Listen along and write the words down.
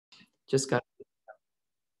Just got,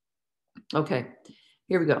 okay,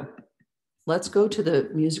 here we go. Let's go to the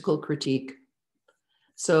musical critique.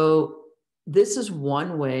 So this is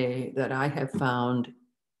one way that I have found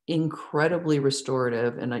incredibly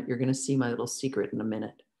restorative, and you're going to see my little secret in a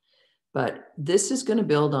minute. But this is going to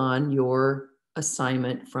build on your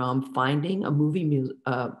assignment from finding a movie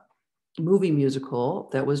musical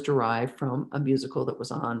that was derived from a musical that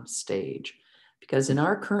was on stage. Because in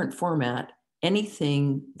our current format,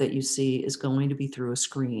 anything that you see is going to be through a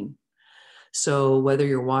screen. So whether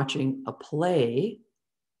you're watching a play,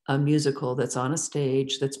 a musical that's on a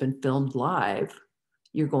stage that's been filmed live,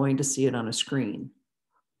 you're going to see it on a screen.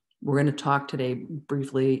 We're going to talk today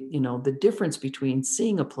briefly, the difference between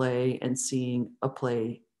seeing a play and seeing a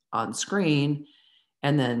play on screen,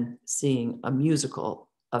 and then seeing a musical,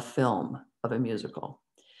 a film of a musical.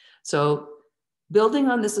 So building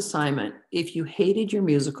on this assignment, if you hated your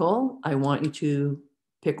musical, I want you to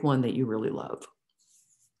pick one that you really love.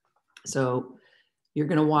 So you're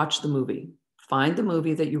going to watch the movie. Find the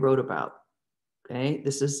movie that you wrote about. Okay,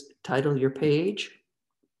 this is title your page.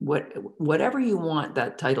 Whatever you want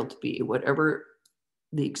that title to be, whatever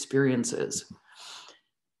the experience is.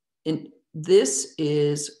 And this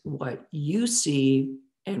is what you see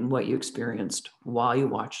and what you experienced while you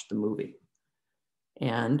watched the movie.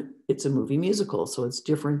 And it's a movie musical, so it's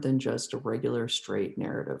different than just a regular straight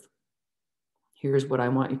narrative. Here's what I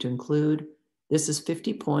want you to include. This is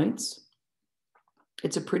 50 points.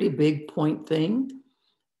 It's a pretty big point thing.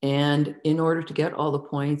 And in order to get all the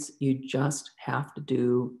points, you just have to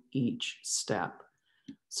do each step.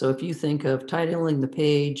 So if you think of titling the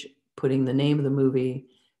page, putting the name of the movie,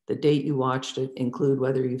 the date you watched it, include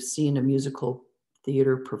whether you've seen a musical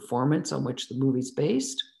theater performance on which the movie's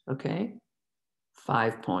based, okay?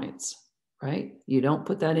 5 points, right? You don't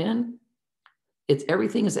put that in,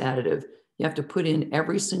 everything is additive. You have to put in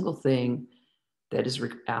every single thing that is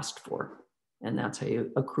asked for, and that's how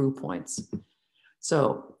you accrue points.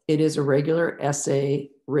 So it is a regular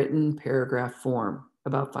essay written paragraph form,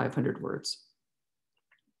 about 500 words.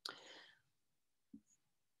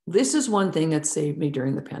 This is one thing that saved me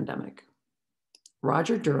during the pandemic.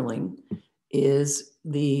 Roger Durling is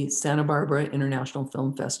the Santa Barbara International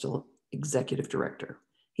Film Festival executive director.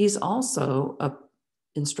 He's also an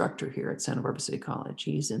instructor here at Santa Barbara City College.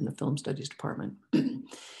 He's in the film studies department.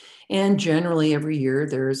 And generally every year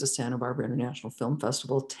there is a Santa Barbara International Film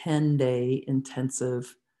Festival 10-day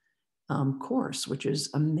intensive course, which is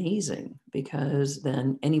amazing because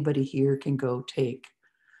then anybody here can go take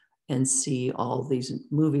and see all these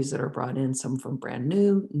movies that are brought in, some from brand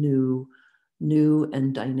new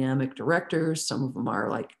and dynamic directors. Some of them are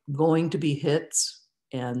like going to be hits,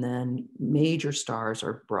 and then major stars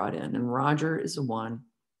are brought in. And Roger is the one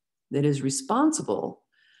that is responsible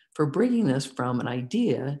for bringing this from an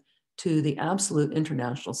idea to the absolute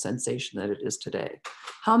international sensation that it is today.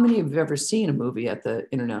 How many of you have ever seen a movie at the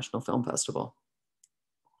International Film Festival?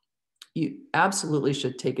 You absolutely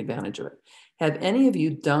should take advantage of it. Have any of you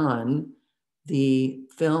done the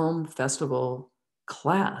film festival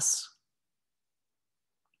class?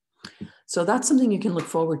 So that's something you can look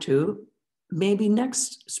forward to. Maybe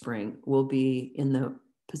next spring we'll be in the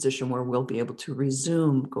position where we'll be able to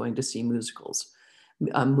resume going to see musicals,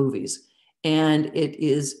 movies. And it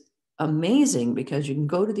is amazing because you can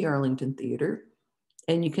go to the Arlington Theater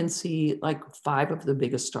and you can see like 5 of the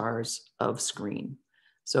biggest stars of screen.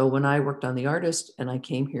 So when I worked on The Artist and I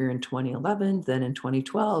came here in 2011, then in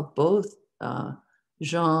 2012, both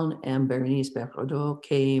Jean and Berenice Berraudot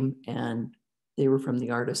came, and they were from The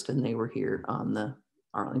Artist and they were here on the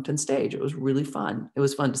Arlington stage. It was really fun. It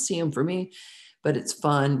was fun to see them for me, but it's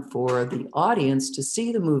fun for the audience to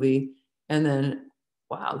see the movie and then,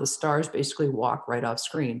 wow, the stars basically walk right off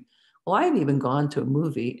screen. Well, I've even gone to a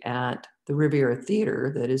movie at the Riviera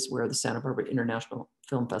Theater, that is where the Santa Barbara International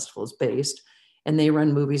Film Festival is based, and they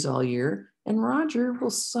run movies all year. And Roger will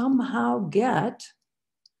somehow get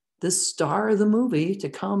the star of the movie to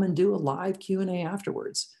come and do a live Q&A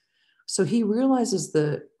afterwards. So he realizes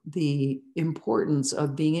the importance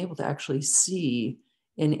of being able to actually see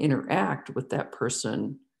and interact with that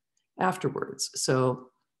person afterwards. So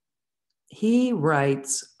he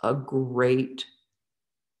writes a great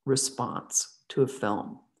response to a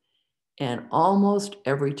film. And almost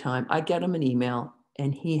every time I get him an email,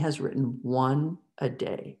 and he has written 1 a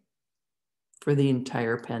day for the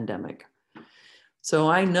entire pandemic. So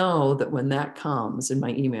I know that when that comes in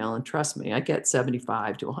my email, and trust me, I get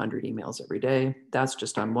 75 to 100 emails every day. That's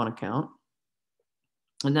just on one account.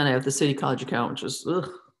 And then I have the City College account, which is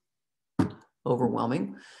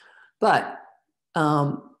overwhelming. But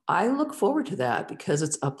I look forward to that because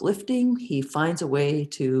it's uplifting. He finds a way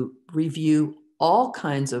to review all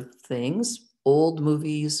kinds of things, old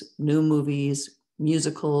movies, new movies,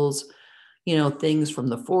 musicals, things from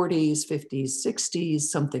the 40s, 50s, 60s,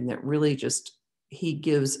 something that really just, he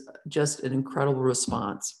gives just an incredible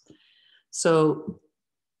response. So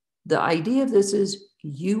the idea of this is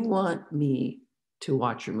you want me to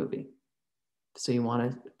watch your movie. So you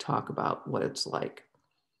want to talk about what it's like.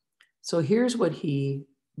 So here's what he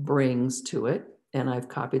brings to it. And I've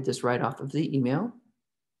copied this right off of the email.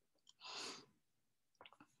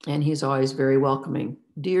 And he's always very welcoming.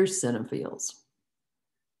 Dear cinephiles,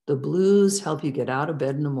 the blues help you get out of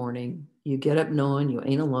bed in the morning. You get up knowing you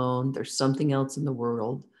ain't alone. There's something else in the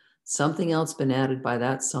world. Something else been added by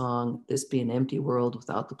that song. This be an empty world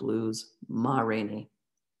without the blues. Ma Rainey.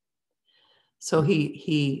 So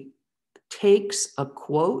he takes a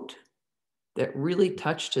quote that really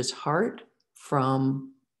touched his heart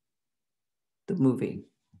from the movie,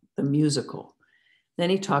 the musical. Then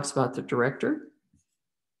he talks about the director.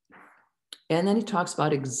 And then he talks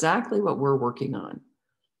about exactly what we're working on.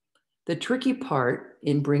 The tricky part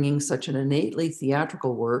in bringing such an innately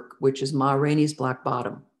theatrical work, which is Ma Rainey's Black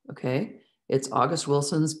Bottom, okay? It's August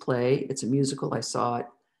Wilson's play. It's a musical. I saw it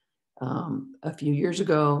a few years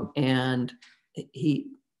ago, and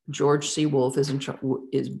George C. Wolfe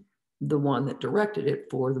is the one that directed it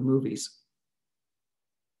for the movies.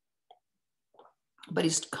 But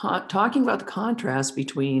he's talking about the contrast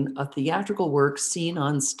between a theatrical work seen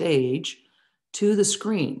on stage to the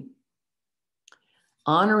screen,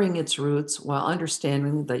 honoring its roots while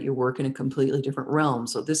understanding that you work in a completely different realm.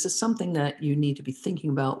 So this is something that you need to be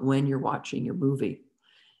thinking about when you're watching your movie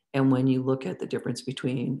and when you look at the difference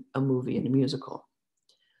between a movie and a musical.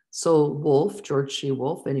 So Wolfe, George C.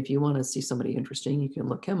 Wolfe, and if you want to see somebody interesting, you can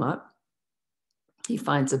look him up. He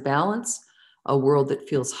finds a balance, a world that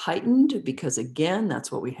feels heightened because, again,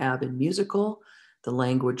 that's what we have in musical. The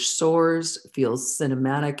language soars, feels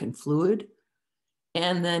cinematic and fluid.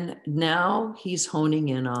 And then now he's honing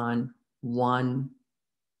in on one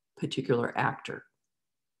particular actor,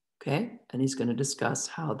 okay? And he's going to discuss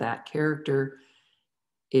how that character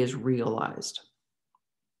is realized.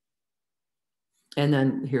 And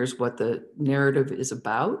then here's what the narrative is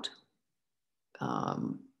about.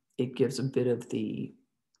 It gives a bit of the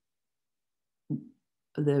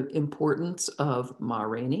importance of Ma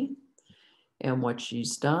Rainey and what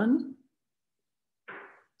she's done.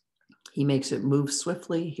 He makes it move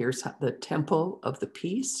swiftly. Here's the tempo of the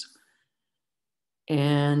piece.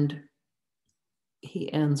 And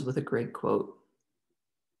he ends with a great quote.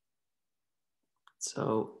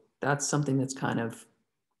 So that's something that's kind of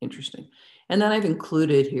interesting. And then I've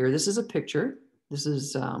included here, this is a picture. This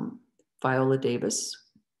is Viola Davis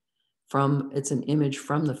it's an image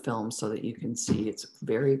from the film so that you can see. It's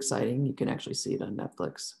very exciting. You can actually see it on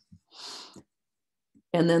Netflix.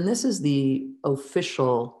 And then this is the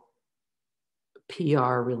official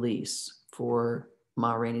PR release for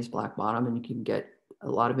Ma Rainey's Black Bottom, and you can get a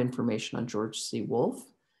lot of information on George C. Wolfe.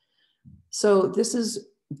 So this is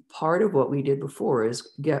part of what we did before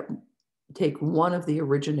is take one of the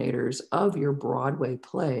originators of your Broadway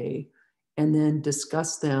play and then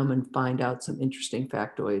discuss them and find out some interesting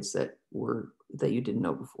factoids that you didn't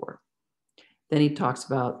know before. Then he talks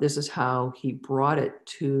about this is how he brought it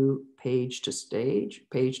to page to stage,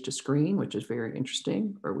 page to screen, which is very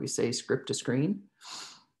interesting, or we say script to screen.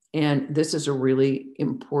 And this is a really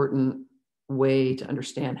important way to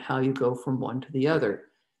understand how you go from one to the other.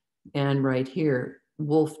 And right here,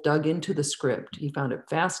 Wolfe dug into the script. He found it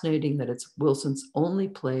fascinating that it's Wilson's only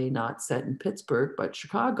play not set in Pittsburgh, but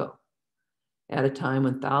Chicago, at a time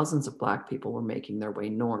when thousands of Black people were making their way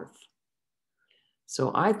north.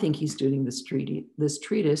 So I think he's doing this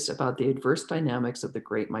treatise about the adverse dynamics of the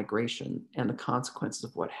Great Migration and the consequences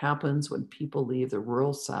of what happens when people leave the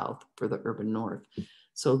rural South for the urban North.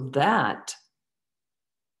 So that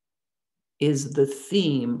is the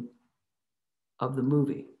theme of the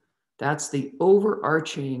movie. That's the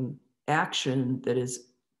overarching action that is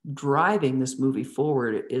driving this movie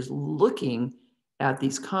forward, is looking at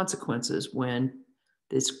these consequences when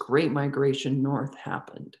this great migration north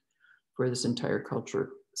happened for this entire culture.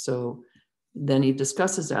 So then he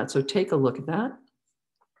discusses that. So take a look at that.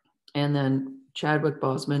 And then Chadwick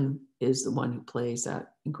Boseman is the one who plays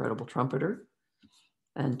that incredible trumpeter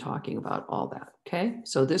and talking about all that. Okay.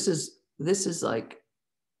 So this is like,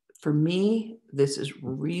 for me, this is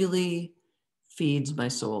really feeds my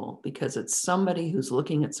soul because it's somebody who's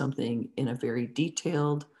looking at something in a very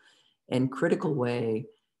detailed and critical way.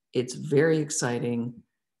 It's very exciting.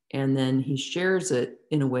 And then he shares it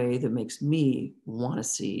in a way that makes me want to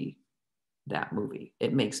see that movie.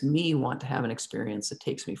 It makes me want to have an experience that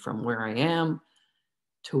takes me from where I am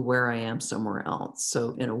to where I am somewhere else.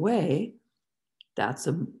 So in a way, that's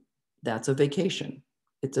a vacation.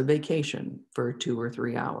 It's a vacation for 2 or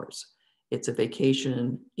 3 hours. It's a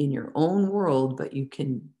vacation in your own world, but you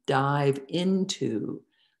can dive into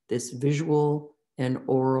this visual and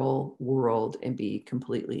oral world and be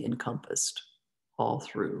completely encompassed all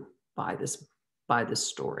through by this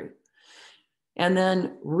story. And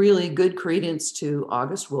then really good credence to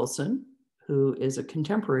August Wilson, who is a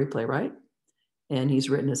contemporary playwright, and he's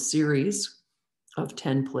written a series of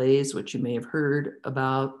 10 plays, which you may have heard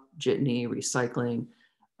about: jitney, recycling,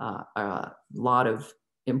 a lot of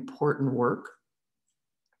important work.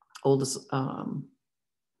 Oldest,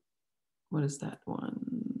 what is that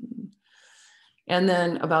one? And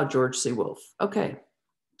then about George C. Wolfe. Okay,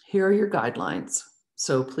 here are your guidelines.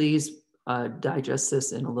 So please digest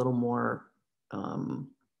this in a little more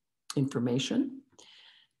information.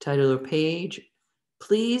 Title of page.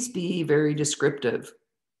 Please be very descriptive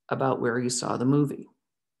about where you saw the movie.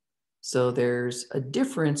 So there's a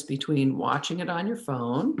difference between watching it on your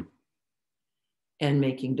phone and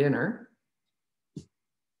making dinner.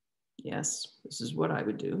 Yes, this is what I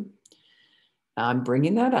would do. I'm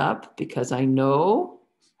bringing that up because I know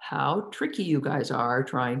how tricky you guys are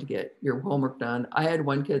trying to get your homework done. I had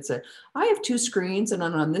one kid say, I have 2 screens, and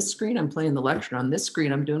on this screen, I'm playing the lecture. On this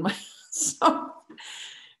screen, I'm doing my, so,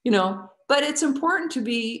 but it's important to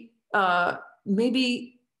be,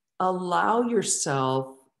 maybe allow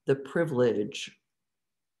yourself the privilege,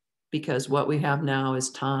 because what we have now is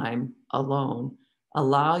time alone.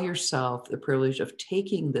 Allow yourself the privilege of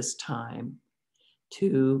taking this time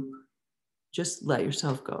to just let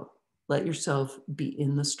yourself go. Let yourself be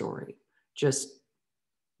in the story. Just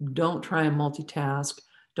don't try and multitask.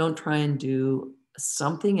 Don't try and do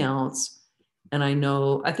something else. And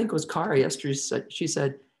I think it was Cara yesterday, she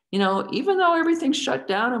said, even though everything's shut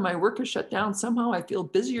down and my work is shut down, somehow I feel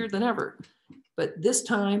busier than ever. But this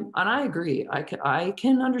time, and I agree, I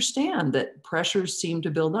can understand that pressures seem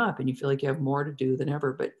to build up and you feel like you have more to do than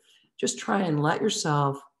ever, but just try and let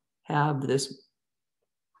yourself have this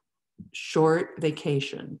short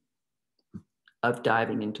vacation of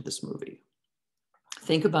diving into this movie.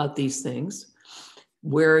 Think about these things.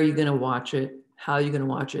 Where are you going to watch it? How are you going to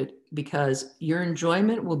watch it? Because your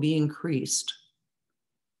enjoyment will be increased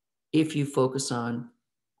if you focus on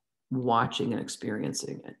watching and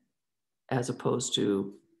experiencing it, as opposed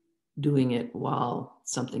to doing it while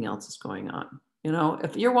something else is going on.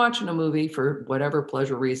 If you're watching a movie for whatever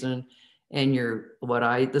pleasure reason, and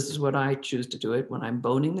this is what I choose to do it when I'm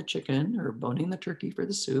boning the chicken or boning the turkey for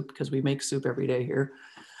the soup, because we make soup every day here.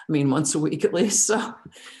 I mean, once a week at least. So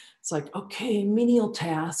it's like, okay, menial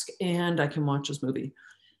task, and I can watch this movie.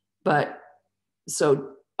 But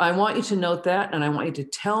so I want you to note that, and I want you to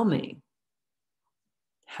tell me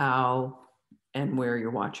how and where you're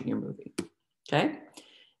watching your movie. Okay.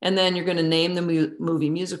 And then you're going to name the movie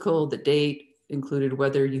musical, the date included,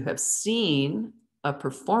 whether you have seen a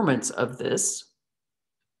performance of this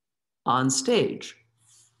on stage,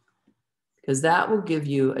 because that will give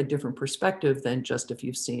you a different perspective than just if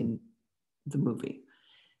you've seen the movie.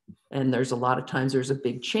 And there's a lot of times there's a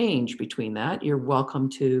big change between that. You're welcome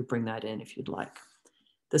to bring that in if you'd like.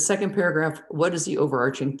 The second paragraph, what is the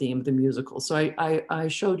overarching theme of the musical? So I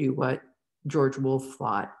showed you what George Wolfe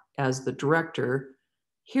thought as the director.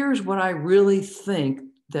 Here's what I really think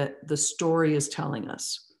that the story is telling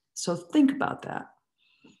us. So think about that.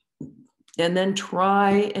 And then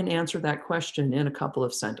try and answer that question in a couple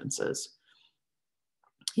of sentences.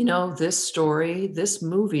 This story, this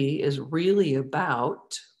movie is really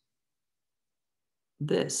about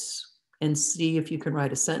this, and see if you can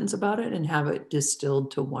write a sentence about it and have it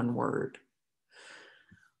distilled to one word.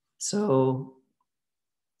 So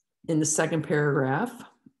in the second paragraph,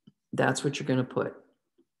 that's what you're going to put.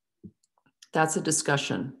 That's a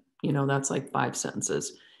discussion. That's like 5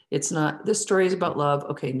 sentences. It's not, this story is about love.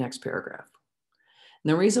 Okay, next paragraph.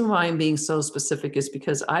 And the reason why I'm being so specific is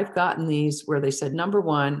because I've gotten these where they said number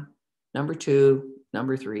 1, number 2,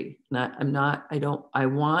 number 3. I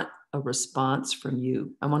want a response from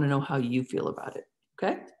you. I want to know how you feel about it.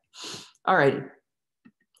 Okay. All righty.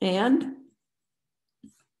 And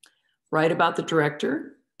write about the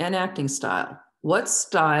director and acting style. What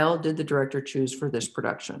style did the director choose for this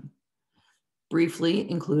production? Briefly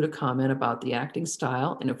include a comment about the acting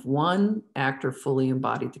style and if one actor fully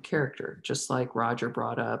embodied the character, just like Roger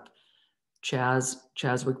brought up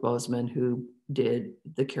Chadwick Boseman, who did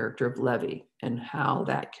the character of Levy, and how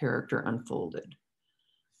that character unfolded.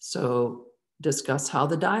 So discuss how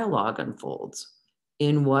the dialogue unfolds.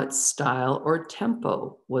 in what style or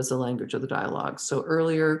tempo was the language of the dialogue? So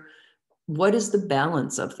earlier, what is the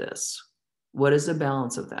balance of this? What is the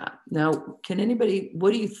balance of that? Now, can anybody,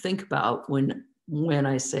 what do you think about when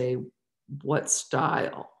I say, what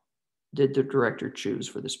style did the director choose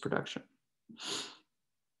for this production,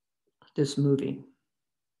 this movie?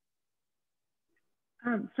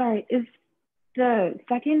 Sorry, is the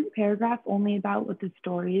second paragraph only about what the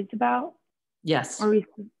story is about? Yes.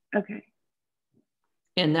 Okay.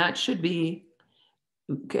 And that should be,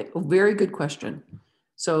 okay, a very good question.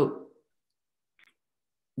 So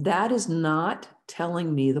that is not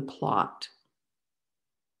telling me the plot.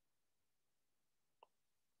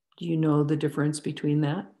 Do you know the difference between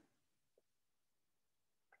that?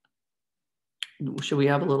 Should we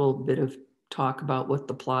have a little bit of talk about what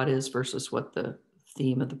the plot is versus what the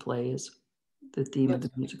theme of the play is, the theme of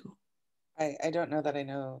the musical? I don't know that I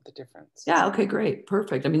know the difference. Yeah, okay, great,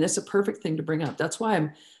 perfect. I mean, that's a perfect thing to bring up. That's why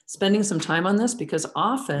I'm spending some time on this, because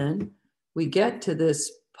often we get to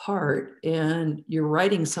this part and you're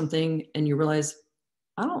writing something and you realize,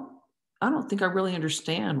 I don't think I really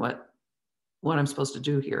understand what I'm supposed to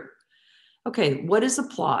do here. Okay, what is the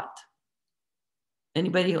plot?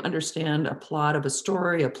 Anybody understand a plot of a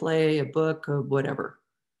story, a play, a book, or whatever?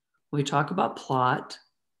 When we talk about plot,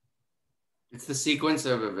 it's the sequence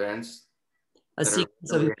of events. A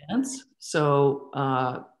sequence of events. So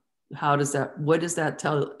how does that, what does that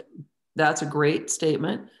tell? That's a great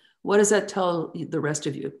statement. What does that tell the rest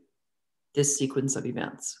of you, this sequence of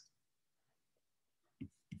events?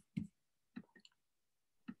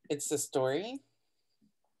 It's the story.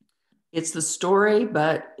 It's the story,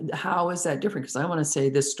 but how is that different? Because I want to say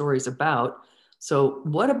this story is about. So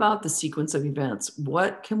what about the sequence of events?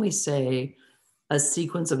 What can we say a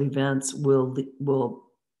sequence of events will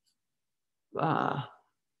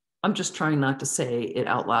I'm just trying not to say it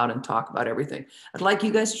out loud and talk about everything. I'd like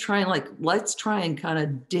you guys to try and let's try and kind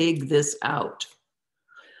of dig this out.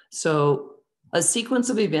 So a sequence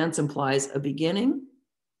of events implies a beginning,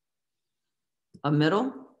 a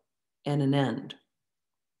middle, and an end.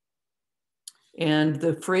 And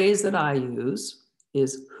the phrase that I use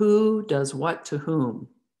is who does what to whom.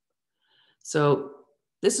 So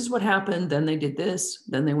this is what happened, then they did this,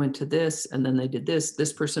 then they went to this, and then they did this,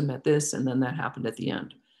 this person met this, and then that happened at the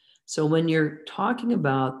end. So when you're talking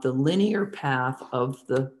about the linear path of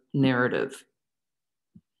the narrative,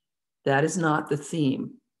 that is not the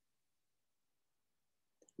theme.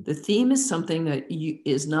 The theme is something that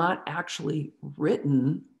is not actually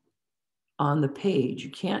written on the page.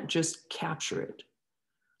 You can't just capture it.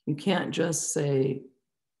 You can't just say,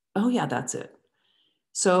 oh yeah, that's it.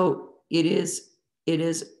 So it is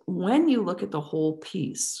when you look at the whole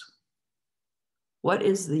piece, what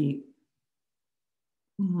is the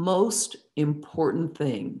most important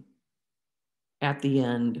thing at the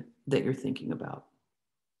end that you're thinking about?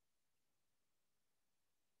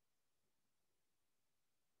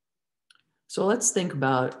 So let's think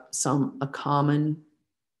about a common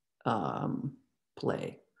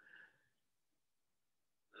play.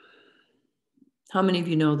 How many of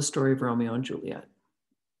you know the story of Romeo and Juliet?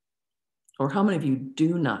 Or how many of you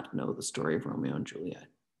do not know the story of Romeo and Juliet?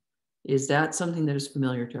 Is that something that is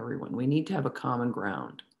familiar to everyone? We need to have a common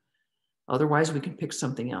ground. Otherwise, we can pick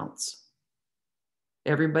something else.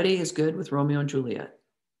 Everybody is good with Romeo and Juliet.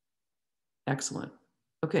 Excellent.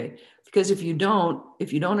 Okay, because if you don't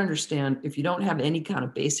understand, if you don't have any kind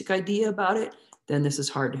of basic idea about it, then this is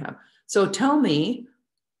hard to have. So tell me,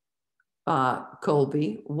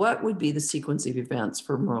 Colby, what would be the sequence of events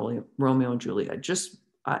for Romeo and Juliet? Just,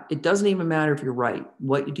 it doesn't even matter if you're right.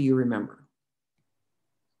 What do you remember?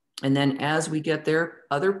 And then as we get there,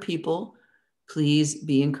 other people, please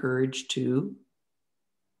be encouraged to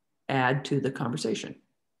add to the conversation.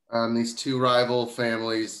 These two rival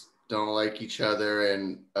families don't like each other,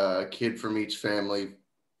 and a kid from each family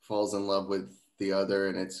falls in love with the other,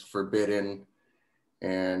 and it's forbidden.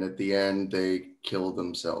 And at the end, they kill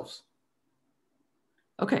themselves.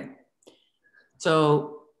 Okay.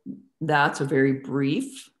 So that's a very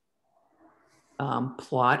brief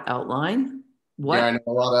plot outline. What? Yeah, I know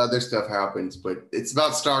a lot of other stuff happens, but it's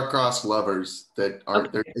about star-crossed lovers that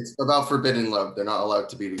aren't there. It's about forbidden love. They're not allowed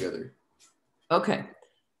to be together. Okay.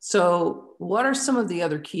 So what are some of the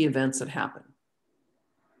other key events that happen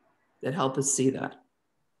that help us see that?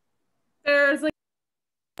 There's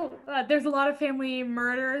a lot of family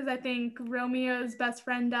murders. I think Romeo's best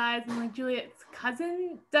friend dies and like Juliet's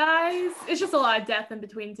cousin dies. It's just a lot of death in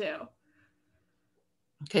between too.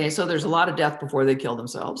 Okay, so there's a lot of death before they kill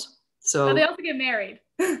themselves. So but they also get married.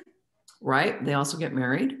 Right, they also get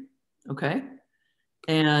married. Okay,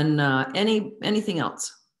 and anything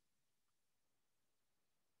else?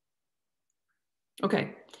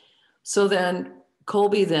 Okay. So then,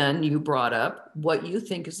 Colby, then you brought up what you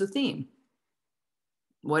think is the theme.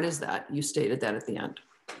 What is that? You stated that at the end.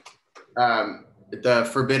 The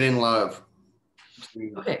forbidden love.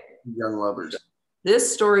 Okay. Young lovers.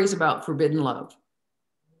 This story is about forbidden love.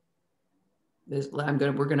 We're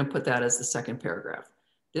going to put that as the second paragraph.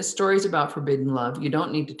 This story is about forbidden love. You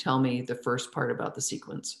don't need to tell me the first part about the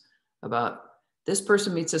sequence, about this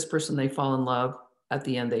person meets this person, they fall in love, at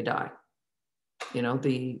the end they die. You know,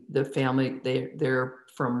 the family, they're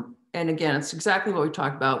from, and again, it's exactly what we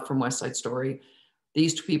talked about from West Side Story.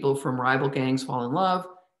 These two people from rival gangs fall in love,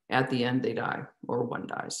 at the end they die, or one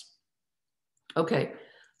dies. Okay,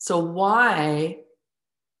 so why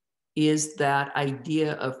is that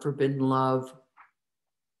idea of forbidden love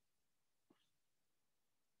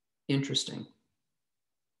interesting?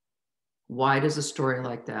 Why does a story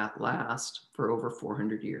like that last for over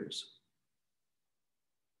 400 years?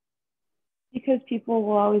 Because people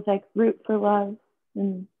will always like root for love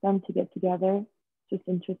and them to get together. It's just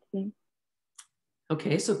interesting.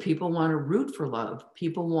 Okay, so people want to root for love.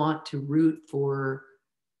 People want to root for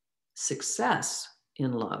success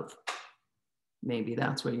in love. Maybe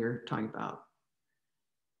that's what you're talking about.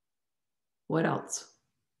 What else?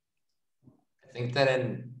 I think that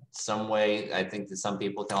in some way, I think that some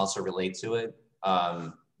people can also relate to it.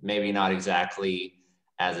 Maybe not exactly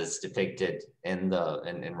as it's depicted in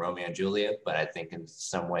Romeo and Juliet, but I think in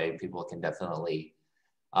some way people can definitely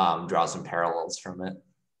draw some parallels from it.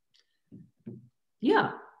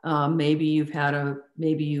 Yeah, maybe you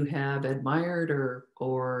have admired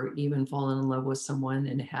or even fallen in love with someone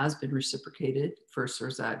and it has been reciprocated. First,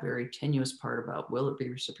 there's that very tenuous part about will it be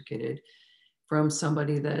reciprocated from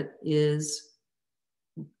somebody that is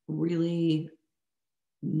really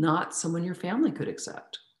not someone your family could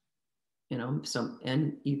accept, you know,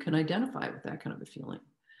 and you can identify with that kind of a feeling.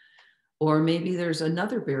 Or maybe there's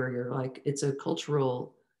another barrier, like it's a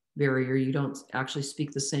cultural barrier. You don't actually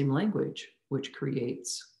speak the same language, which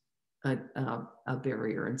creates a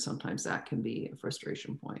barrier. And sometimes that can be a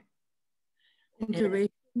frustration point. Interracial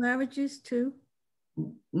marriages too.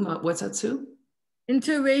 What's that, Sue?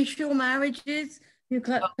 Interracial marriages. You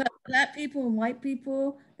got black people and white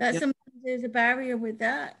people. That sometimes there's a barrier with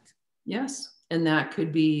that. Yes, and that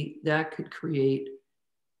could create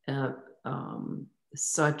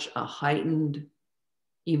such a heightened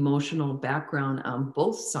emotional background on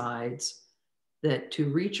both sides that to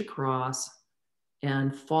reach across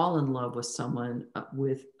and fall in love with someone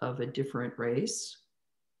of a different race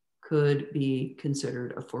could be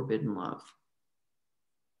considered a forbidden love.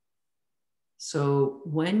 So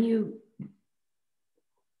when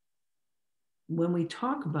we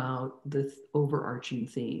talk about the overarching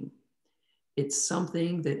theme, it's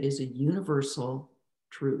something that is a universal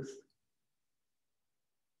truth.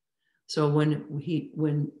 So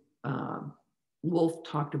when Woolf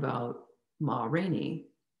talked about Ma Rainey,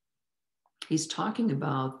 he's talking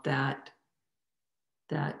about that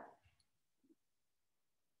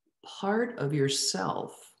part of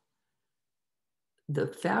yourself, the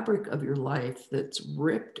fabric of your life that's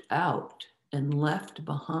ripped out and left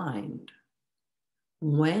behind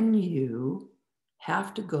when you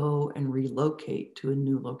have to go and relocate to a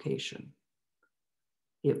new location.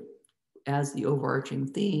 As the overarching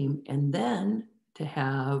theme, and then to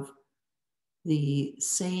have the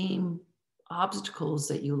same obstacles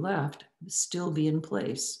that you left still be in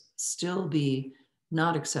place, still be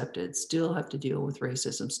not accepted, still have to deal with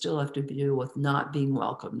racism, still have to deal with not being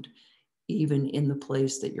welcomed, even in the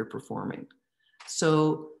place that you're performing.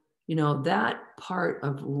 So, you know, that part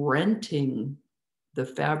of renting the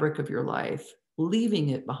fabric of your life, leaving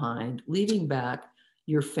it behind, leaving back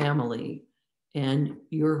your family and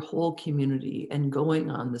your whole community and going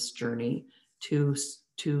on this journey to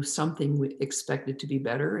something we expected to be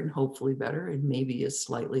better and hopefully better and maybe is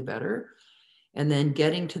slightly better. And then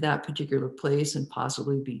getting to that particular place and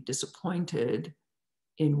possibly be disappointed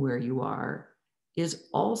in where you are is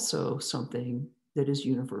also something that is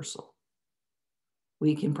universal.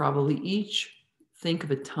 We can probably each think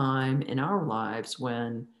of a time in our lives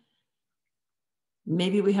when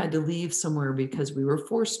maybe we had to leave somewhere because we were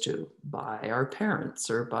forced to by our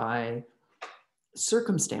parents or by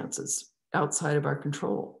circumstances outside of our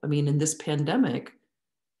control. I mean, in this pandemic,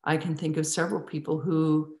 I can think of several people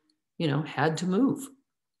who, you know, had to move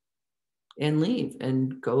and leave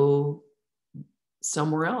and go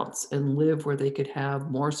somewhere else and live where they could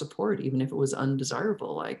have more support, even if it was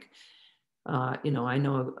undesirable. Like, you know, I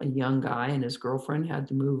know a young guy and his girlfriend had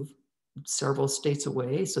to move several states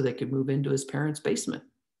away so they could move into his parents' basement,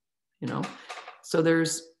 you know? So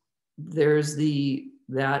there's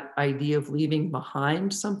that idea of leaving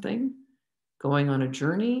behind something, going on a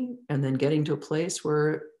journey and then getting to a place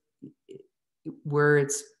where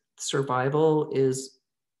it's survival is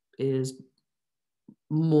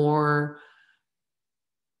more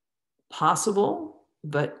possible,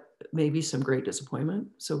 but maybe some great disappointment.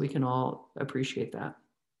 So we can all appreciate that.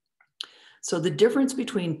 So the difference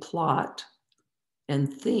between plot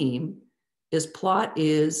and theme is plot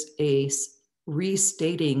is a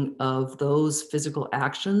restating of those physical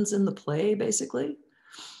actions in the play, basically,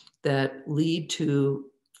 that lead to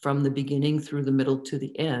from the beginning through the middle to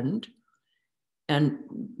the end. And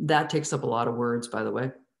that takes up a lot of words, by the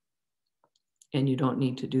way. And you don't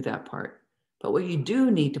need to do that part. But what you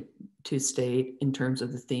do need to state in terms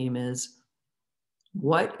of the theme is,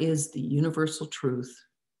 what is the universal truth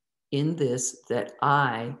in this that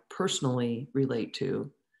I personally relate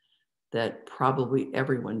to, that probably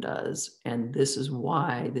everyone does? And this is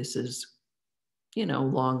why this is, you know,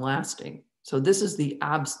 long lasting. So this is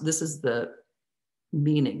the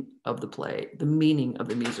meaning of the play, the meaning of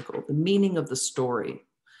the musical, the meaning of the story.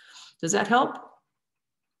 Does that help?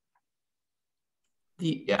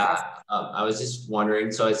 I was just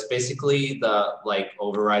wondering, so it's basically the like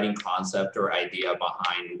overriding concept or idea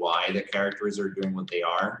behind why the characters are doing what they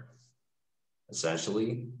are,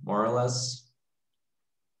 essentially, more or less.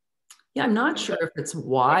 Yeah, I'm not sure if it's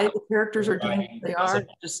why the characters are doing what they are.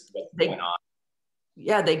 Just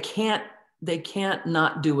they can't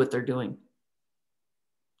not do what they're doing.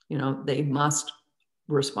 You know, they must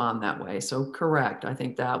respond that way. So correct. I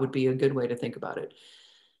think that would be a good way to think about it.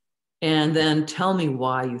 And then tell me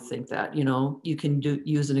why you think that. You know, you can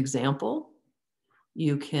use an example.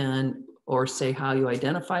 You can, or say how you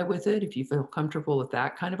identify with it if you feel comfortable with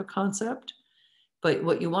that kind of a concept. But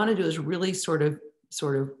what you want to do is really sort of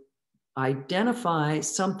identify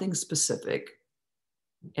something specific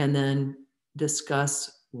and then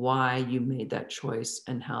discuss why you made that choice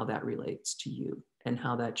and how that relates to you and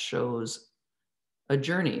how that shows a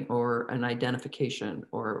journey or an identification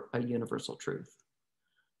or a universal truth.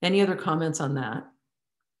 Any other comments on that?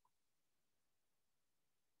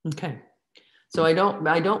 Okay. So I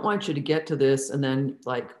don't want you to get to this and then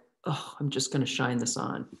like, oh, I'm just going to shine this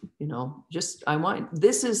on, you know,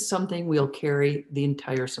 this is something we'll carry the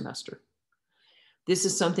entire semester. This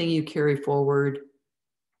is something you carry forward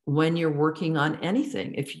when you're working on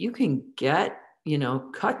anything. If you can get, you know,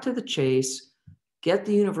 cut to the chase, get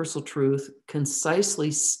the universal truth,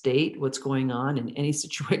 concisely state what's going on in any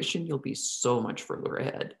situation, you'll be so much further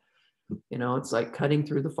ahead. You know, it's like cutting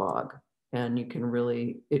through the fog, and it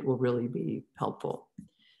will really be helpful.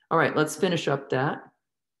 All right, let's finish up that.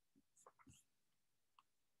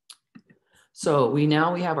 So we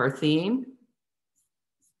have our theme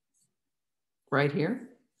right here.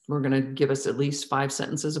 We're going to give us at least 5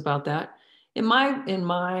 sentences about that. In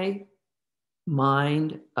my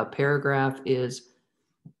mind, a paragraph is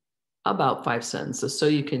about 5 sentences. So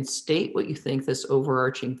you can state what you think this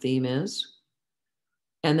overarching theme is,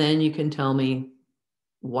 and then you can tell me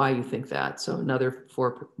why you think that. So another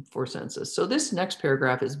four sentences. So this next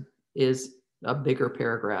paragraph is a bigger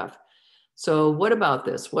paragraph. So what about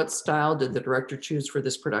this? What style did the director choose for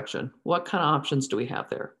this production? What kind of options do we have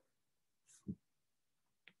there?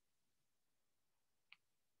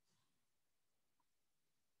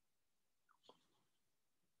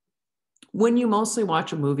 When you mostly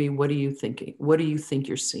watch a movie, what are you thinking? What do you think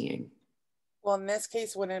you're seeing? Well, in this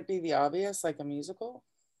case, wouldn't it be the obvious, like a musical?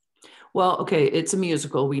 Well, okay, it's a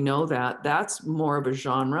musical. We know that. That's more of a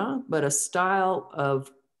genre, but a style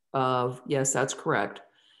of yes, that's correct.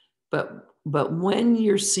 But when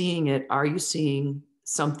you're seeing it, are you seeing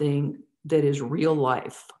something that is real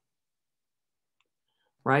life?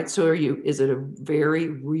 Right? So is it a very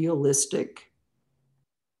realistic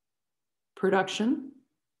production?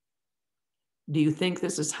 Do you think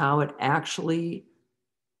this is how it actually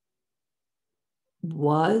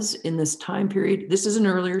was in this time period? This is an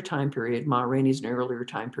earlier time period. Ma Rainey's an earlier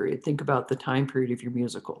time period. Think about the time period of your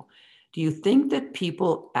musical. Do you think that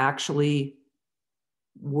people actually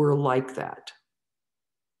were like that?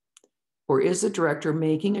 Or is the director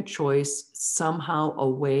making a choice somehow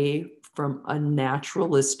away from a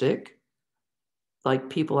naturalistic, like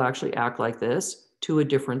people actually act like this, to a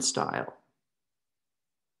different style?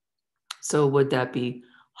 So would that be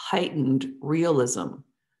heightened realism?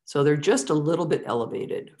 So they're just a little bit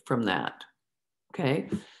elevated from that. Okay.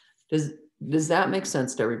 Does that make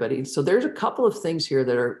sense to everybody? So there's a couple of things here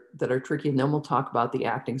that are tricky, and then we'll talk about the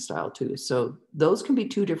acting style too. So those can be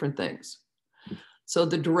 2 different things. So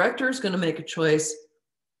the director is going to make a choice.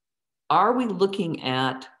 Are we looking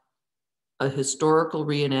at a historical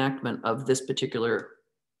reenactment of this particular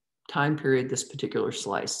time period, this particular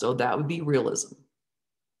slice? So that would be realism.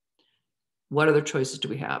 What other choices do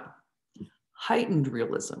we have? Heightened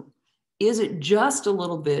realism. Is it just a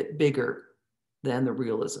little bit bigger than the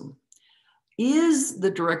realism? Is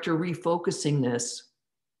the director refocusing this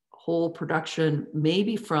whole production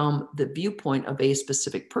maybe from the viewpoint of a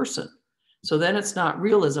specific person? So then it's not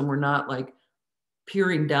realism. We're not like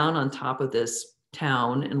peering down on top of this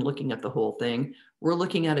town and looking at the whole thing. We're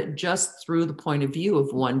looking at it just through the point of view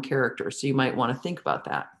of one character. So you might want to think about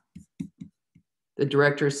that. The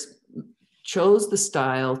directors chose the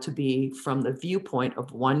style to be from the viewpoint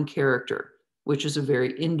of one character, which is a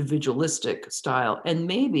very individualistic style. And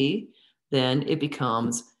maybe then it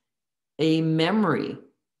becomes a memory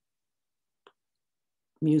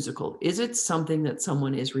musical. Is it something that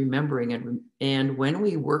someone is remembering? And when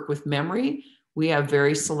we work with memory, we have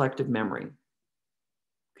very selective memory.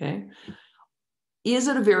 Okay. Is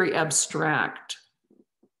it a very abstract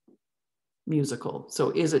musical?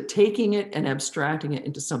 So is it taking it and abstracting it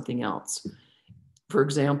into something else? For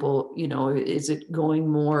example, you know, is it going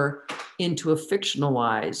more into a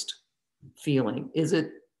fictionalized feeling? Is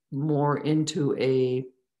it more into a,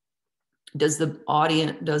 does the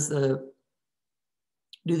audience,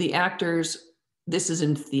 do the actors, this is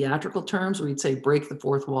in theatrical terms, we'd say break the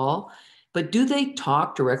fourth wall, but do they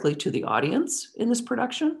talk directly to the audience in this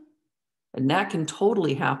production? And that can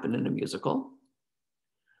totally happen in a musical.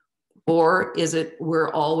 Or is it we're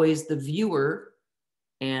always the viewer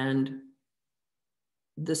and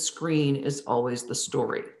the screen is always the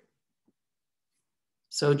story?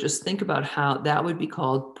 So just think about how that would be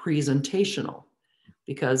called presentational,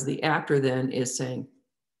 because the actor then is saying,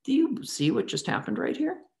 do you see what just happened right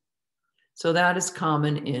here? So that is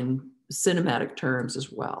common in cinematic terms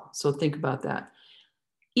as well. So think about that.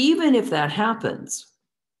 Even if that happens,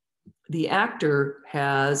 the actor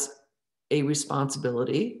has a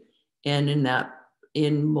responsibility, and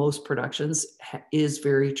in most productions is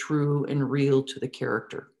very true and real to the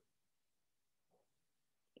character.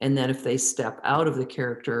 And then if they step out of the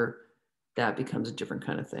character, that becomes a different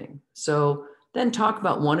kind of thing. So then talk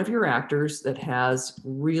about one of your actors that has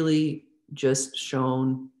really just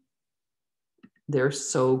shown they're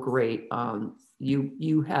so great.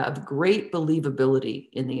 You have great believability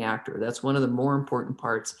in the actor. That's one of the more important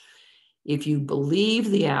parts. If you believe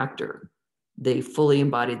the actor, they fully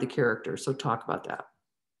embodied the character. So talk about that.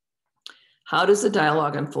 How does the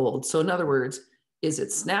dialogue unfold? So in other words, is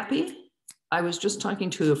it snappy? I was just talking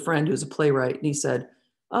to a friend who's a playwright, and he said,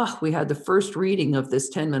 oh, we had the first reading of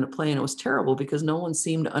this 10-minute play and it was terrible because no one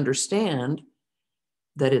seemed to understand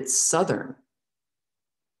that it's Southern.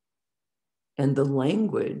 And the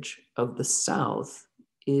language of the South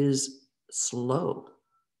is slow.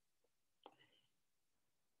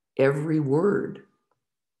 Every word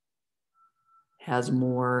has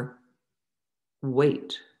more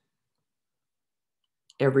weight.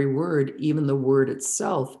 Every word, even the word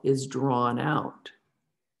itself, is drawn out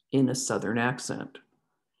in a Southern accent.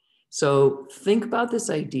 So think about this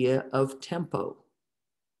idea of tempo.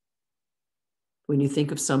 When you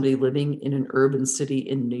think of somebody living in an urban city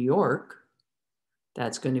in New York,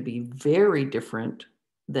 that's going to be very different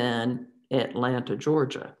than Atlanta,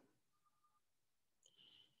 Georgia.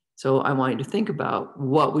 So I want you to think about,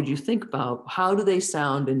 what would you think about? How do they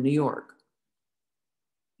sound in New York?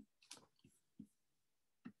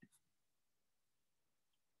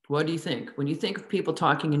 What do you think? When you think of people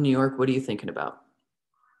talking in New York, what are you thinking about?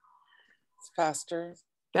 It's faster.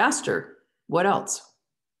 Faster. What else?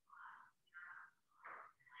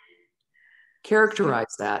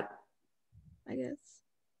 Characterize that. I guess.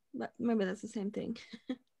 But maybe that's the same thing.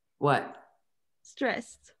 What?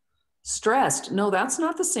 Stressed. Stressed. No, that's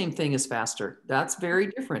not the same thing as faster. That's very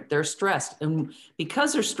different. They're stressed. And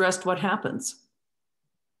because they're stressed, what happens?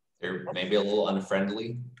 They're maybe a little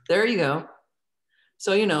unfriendly. There you go.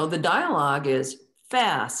 So, you know, the dialogue is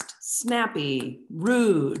fast, snappy,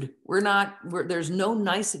 rude. There's no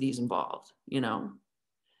niceties involved, you know.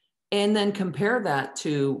 And then compare that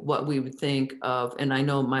to what we would think of, and I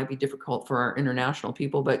know it might be difficult for our international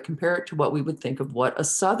people, but compare it to what we would think of what a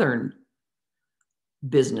Southern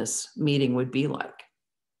business meeting would be like.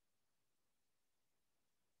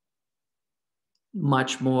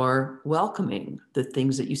 Much more welcoming. The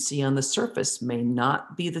things that you see on the surface may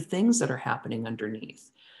not be the things that are happening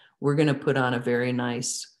underneath. We're going to put on a very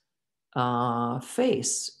nice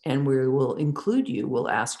face, and we will include you. We'll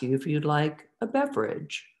ask you if you'd like a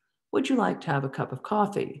beverage. Would you like to have a cup of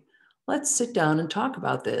coffee? Let's sit down and talk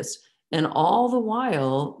about this. And all the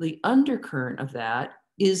while, the undercurrent of that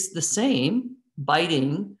is the same,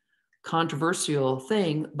 biting, controversial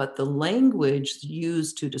thing, but the language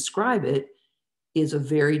used to describe it is a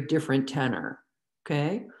very different tenor,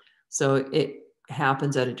 okay? So it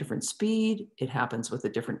happens at a different speed, it happens with a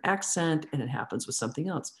different accent, and it happens with something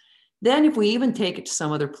else. Then if we even take it to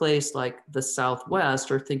some other place like the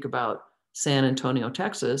Southwest, or think about San Antonio,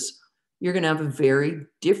 Texas, you're going to have a very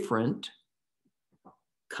different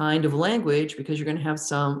kind of language, because you're going to have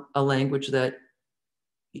a language that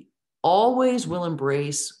always will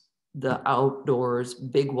embrace the outdoors,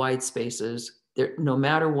 big wide spaces. There, no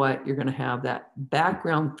matter what, you're going to have that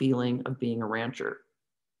background feeling of being a rancher,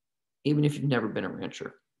 even if you've never been a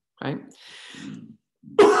rancher, right?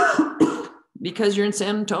 Because you're in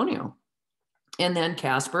San Antonio. And then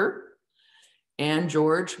Casper and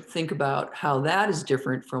George, think about how that is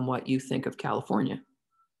different from what you think of California.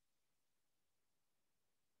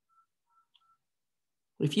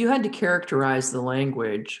 If you had to characterize the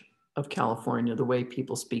language of California, the way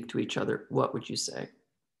people speak to each other, what would you say?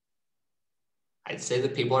 I'd say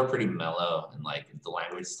that people are pretty mellow, and like the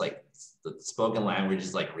language is like, the spoken language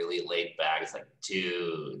is like really laid back. It's like,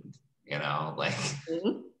 dude, you know, like.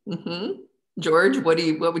 Mm-hmm. Mm-hmm. George,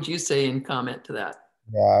 what would you say in comment to that?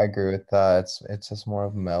 Yeah, I agree with that. It's just more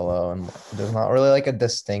of mellow, and there's not really like a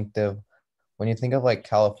distinctive. When you think of like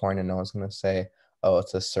California, no one's gonna say, oh,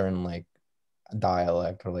 it's a certain like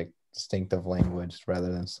dialect or like distinctive language,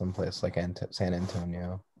 rather than someplace like San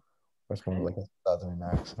Antonio, where it's more like a southern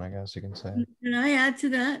accent, I guess you can say. Can I add to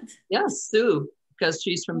that? Yes, Sue, because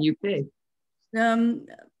she's from UK.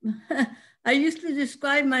 I used to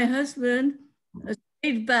describe my husband as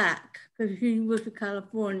laid back because he was a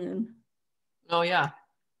Californian. Oh, yeah.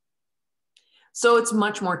 So it's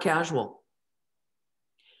much more casual.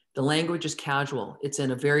 The language is casual. It's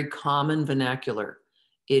in a very common vernacular.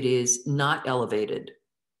 It is not elevated,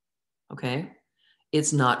 okay?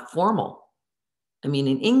 It's not formal. I mean,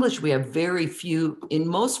 in English, we have very few. In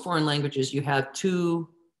most foreign languages, you have two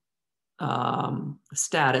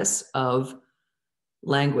status of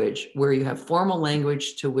language, where you have formal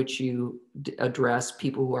language to which you address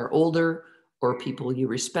people who are older, or people you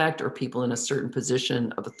respect, or people in a certain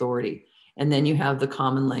position of authority. And then you have the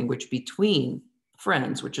common language between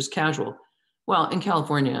friends, which is casual. Well, in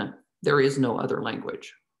California, there is no other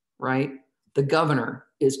language, right? The governor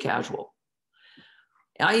is casual.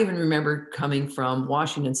 I even remember coming from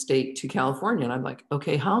Washington State to California, and I'm like,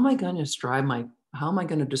 okay, how am I going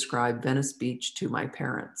to describe Venice Beach to my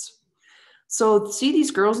parents? So see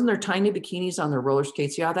these girls in their tiny bikinis on their roller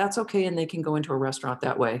skates. Yeah, that's okay. And they can go into a restaurant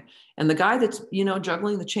that way. And the guy that's,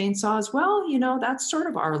 juggling the chainsaws, well, that's sort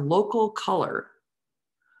of our local color.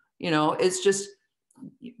 It's just,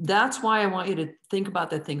 that's why I want you to think about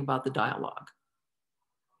that thing about the dialogue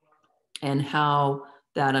and how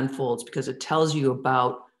that unfolds, because it tells you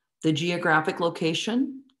about the geographic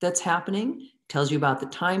location that's happening, it tells you about the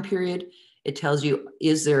time period. It tells you,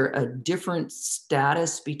 is there a different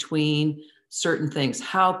status between certain things,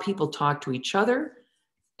 how people talk to each other,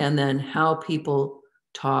 and then how people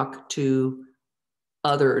talk to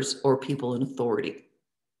others or people in authority,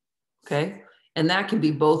 okay? And that can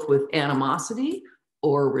be both with animosity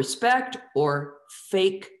or respect or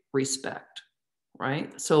fake respect,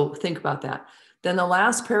 right? So think about that. Then the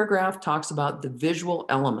last paragraph talks about the visual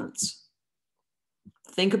elements.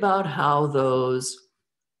 Think about how those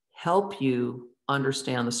help you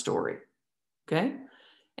understand the story, okay?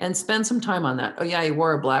 And spend some time on that. Oh yeah, he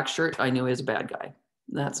wore a black shirt. I knew he was a bad guy.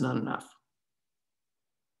 That's not enough.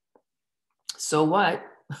 So what?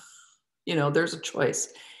 There's a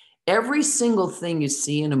choice. Every single thing you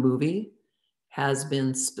see in a movie has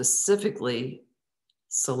been specifically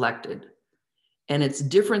selected. And it's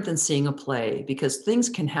different than seeing a play, because things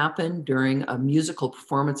can happen during a musical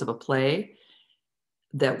performance of a play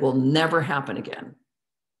that will never happen again.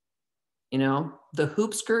 The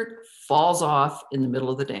hoop skirt falls off in the middle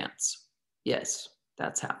of the dance. Yes,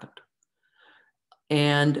 that's happened.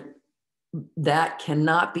 And that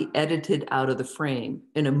cannot be edited out of the frame.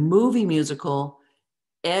 In a movie musical,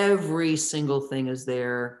 every single thing is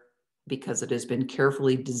there because it has been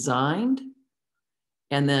carefully designed.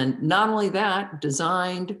 And then not only that,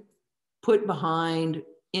 designed, put behind,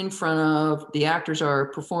 in front of, the actors are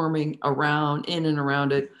performing around, in and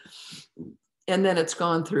around it. And then it's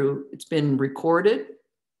been recorded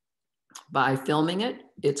by filming it.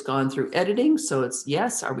 It's gone through editing. So it's,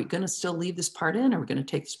 yes, are we going to still leave this part in? Are we going to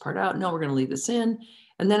take this part out? No, we're going to leave this in.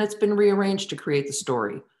 And then it's been rearranged to create the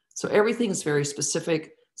story. So everything is very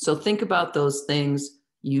specific. So think about those things.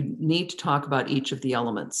 You need to talk about each of the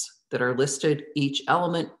elements that are listed. Each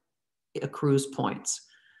element accrues points.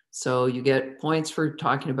 So you get points for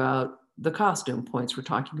talking about the costume, points for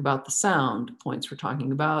talking about the sound, points for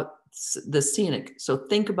talking about the scenic. So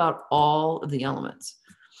think about all of the elements.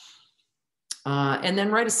 And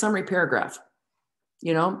then write a summary paragraph.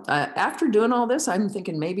 You know, after doing all this, I'm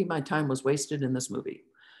thinking maybe my time was wasted in this movie.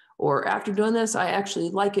 Or after doing this, I actually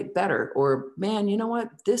like it better. Or man, you know what?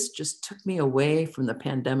 This just took me away from the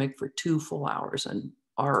pandemic for 2 full hours, and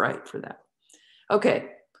all right for that. Okay,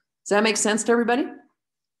 does that make sense to everybody?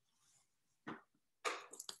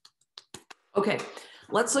 Okay,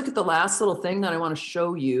 let's look at the last little thing that I want to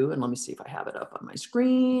show you. And let me see if I have it up on my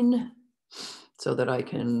screen so that I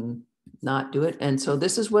can not do it. And so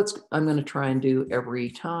this is what I'm going to try and do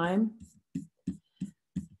every time.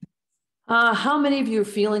 How many of you are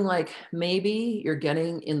feeling like maybe you're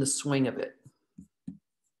getting in the swing of it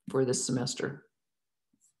for this semester?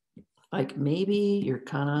 Like maybe you're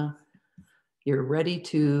ready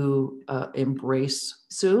to embrace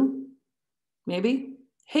Sue, maybe?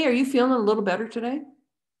 Hey, are you feeling a little better today?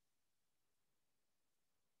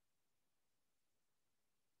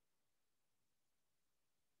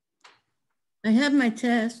 I had my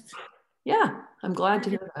test. Yeah, I'm glad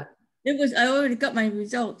to hear that. I already got my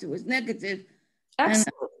results. It was negative.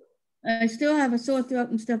 Excellent. And I still have a sore throat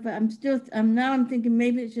and stuff, but I'm thinking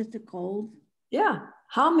maybe it's just a cold. Yeah.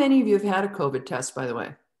 How many of you have had a COVID test, by the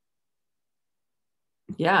way?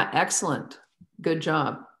 Yeah, excellent. Good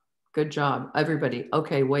job. Good job, everybody.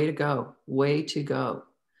 Okay, way to go. Way to go.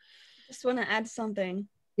 Just want to add something.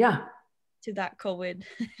 Yeah. To that COVID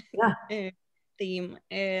theme.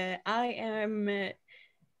 I am,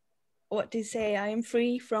 what do you say? I am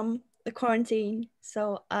free from the quarantine,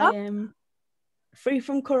 so I am free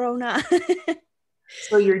from Corona.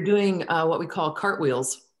 So you're doing what we call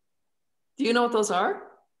cartwheels. Do you know what those are?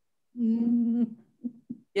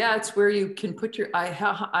 Yeah, it's where you can put your,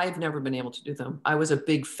 I've never been able to do them. I was a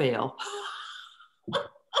big fail.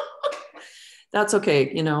 That's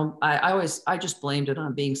okay. You know, I just blamed it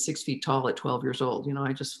on being 6 feet tall at 12 years old. You know,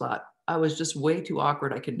 I just thought I was just way too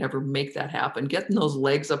awkward. I could never make that happen. Getting those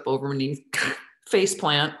legs up overneath, face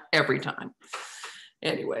plant every time.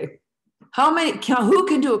 Anyway, who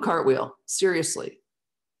can do a cartwheel? Seriously.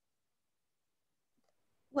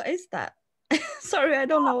 What is that? Sorry, I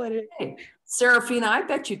don't know what it is. Hey, Serafina, I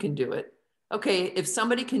bet you can do it. Okay, if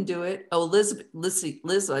somebody can do it,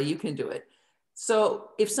 Liza, you can do it. So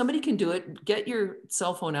if somebody can do it, get your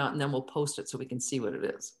cell phone out and then we'll post it so we can see what it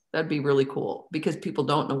is. That'd be really cool because people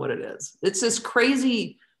don't know what it is. It's this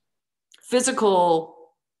crazy physical,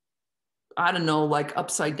 I don't know, like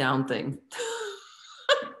upside down thing.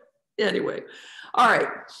 Anyway, all right.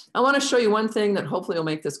 I want to show you one thing that hopefully will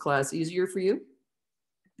make this class easier for you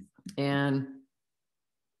and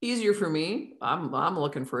easier for me. I'm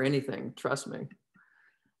looking for anything, trust me.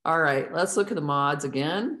 All right, let's look at the mods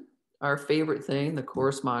again. Our favorite thing, the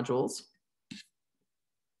course modules.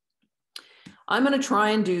 I'm going to try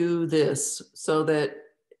and do this so that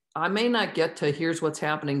I may not get to here's what's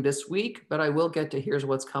happening this week, but I will get to here's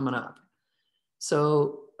what's coming up.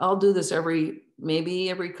 So I'll do this maybe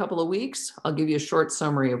every couple of weeks. I'll give you a short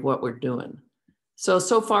summary of what we're doing. So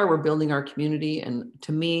far we're building our community. And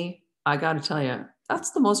to me, I got to tell you, that's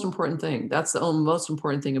the most important thing. That's the most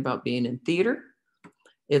important thing about being in theater.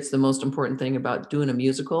 It's the most important thing about doing a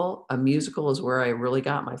musical. A musical is where I really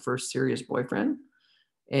got my first serious boyfriend.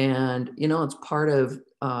 And, you know, it's part of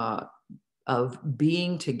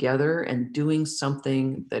being together and doing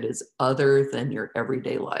something that is other than your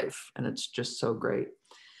everyday life. And it's just so great.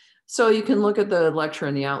 So you can look at the lecture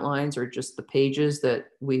and the outlines or just the pages that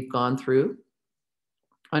we've gone through.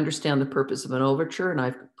 Understand the purpose of an overture. And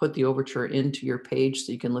I've put the overture into your page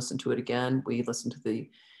so you can listen to it again. We listen to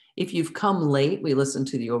if you've come late, we listen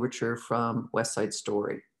to the overture from West Side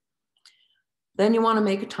Story. Then you want to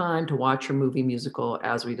make a time to watch your movie musical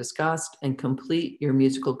as we discussed and complete your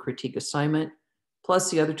musical critique assignment,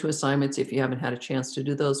 plus the other 2 assignments. If you haven't had a chance to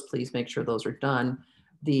do those, please make sure those are done.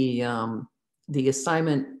 The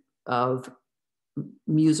assignment of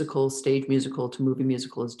stage musical to movie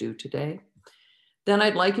musical is due today. Then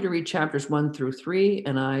I'd like you to read chapters 1 through 3.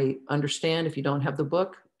 And I understand if you don't have the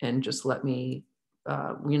book and just let me,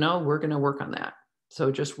 you know, we're going to work on that.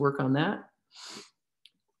 So just work on that.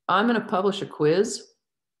 I'm going to publish a quiz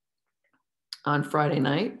on Friday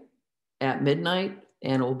night at midnight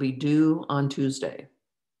and it will be due on Tuesday.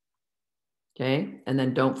 Okay. And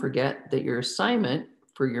then don't forget that your assignment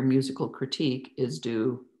for your musical critique is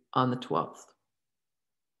due on the 12th.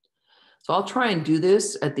 So I'll try and do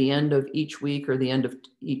this at the end of each week or the end of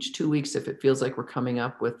each 2 weeks if it feels like we're coming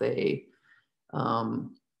up with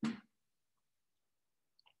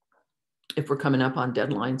if we're coming up on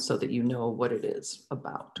deadline so that you know what it is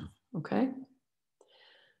about, okay?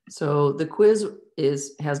 So the quiz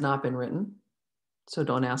has not been written, so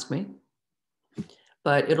don't ask me,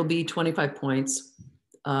 but it'll be 25 points.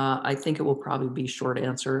 I think it will probably be short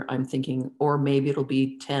answer. I'm thinking, or maybe it'll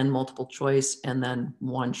be 10 multiple choice and then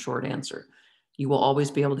 1 short answer. You will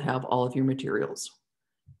always be able to have all of your materials.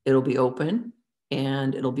 It'll be open,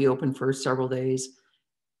 and it'll be open for several days.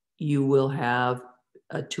 You will have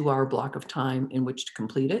a 2-hour block of time in which to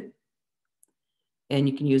complete it. And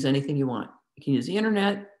you can use anything you want. You can use the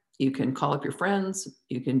internet, you can call up your friends,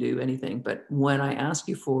 you can do anything. But when I ask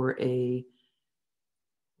you for a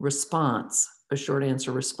response, a short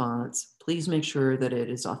answer response, please make sure that it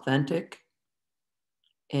is authentic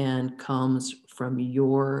and comes from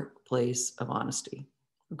your place of honesty.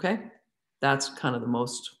 Okay? That's kind of the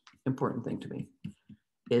most important thing to me,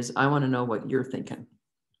 is I want to know what you're thinking.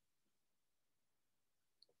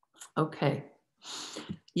 Okay.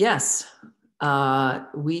 Yes,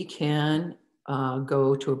 we can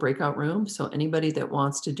go to a breakout room. So anybody that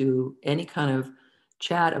wants to do any kind of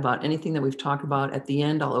chat about anything that we've talked about, at the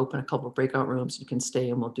end, I'll open a couple of breakout rooms. You can stay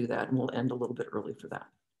and we'll do that, and we'll end a little bit early for that.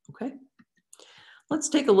 Okay. Let's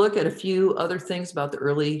take a look at a few other things about the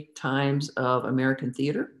early times of American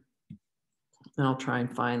theater. And I'll try and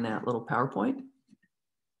find that little PowerPoint.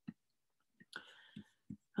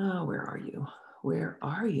 Oh, where are you? Where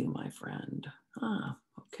are you, my friend? Ah,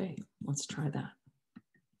 okay, let's try that.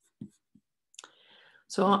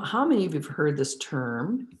 So how many of you have heard this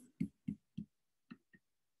term?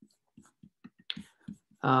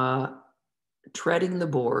 Treading the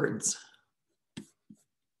boards.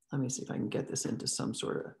 Let me see if I can get this into some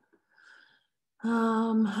sort of,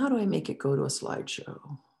 how do I make it go to a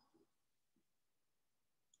slideshow?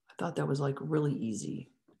 I thought that was like really easy.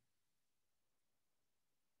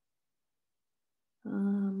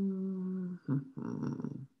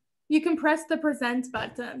 You can press the present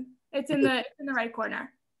button. It's in the right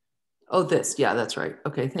corner. Oh, this, yeah, that's right.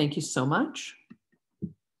 Okay, thank you so much.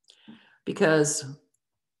 Because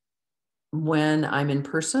when I'm in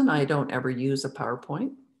person, I don't ever use a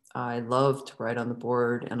PowerPoint. I love to write on the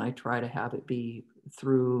board, and I try to have it be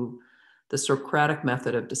through the Socratic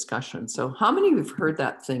method of discussion. So how many of you have heard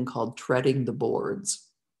that thing called treading the boards?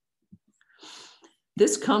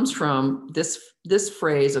 This comes from, this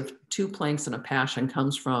phrase of 2 planks and a passion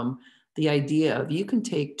comes from the idea of, you can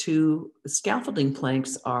take 2 scaffolding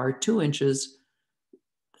planks are 2 inches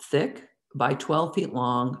thick by 12 feet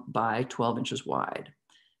long by 12 inches wide.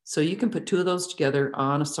 So you can put 2 of those together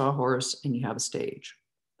on a sawhorse and you have a stage.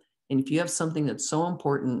 And if you have something that's so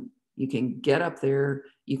important, you can get up there,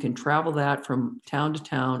 you can travel that from town to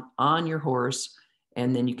town on your horse,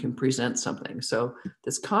 and then you can present something. So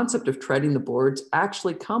this concept of treading the boards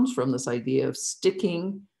actually comes from this idea of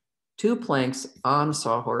sticking 2 planks on a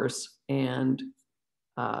sawhorse and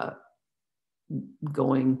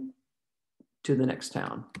going to the next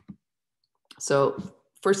town. So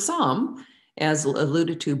for some, as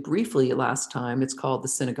alluded to briefly last time, it's called the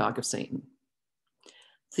Synagogue of Satan.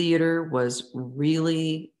 Theater was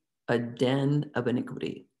really a den of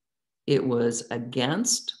iniquity. It was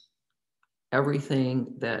against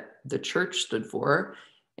everything that the church stood for.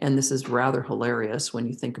 And this is rather hilarious when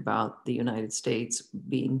you think about the United States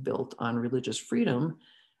being built on religious freedom.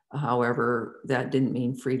 However, that didn't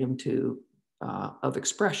mean freedom of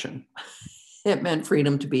expression. It meant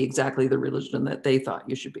freedom to be exactly the religion that they thought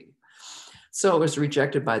you should be. So it was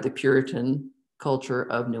rejected by the Puritan culture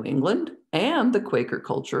of New England and the Quaker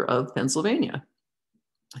culture of Pennsylvania.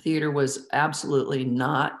 Theater was absolutely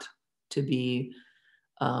not to be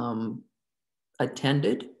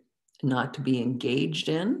attended, not to be engaged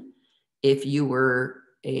in. If you were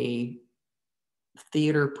a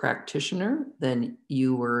theater practitioner, then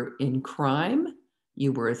you were in crime,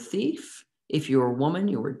 you were a thief. If you were a woman,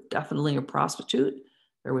 you were definitely a prostitute.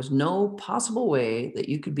 There was no possible way that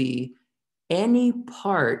you could be any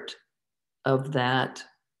part of that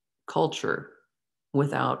culture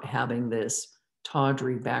without having this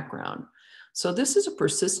tawdry background. So this is a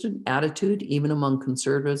persistent attitude even among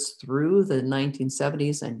conservatives through the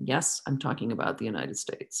 1970s. And yes, I'm talking about the United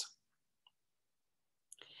States.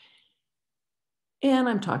 And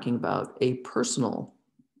I'm talking about a personal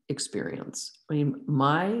experience. I mean,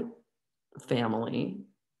 my family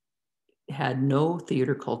had no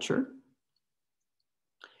theater culture.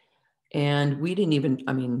 And we didn't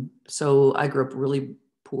even, so I grew up really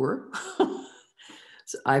poor.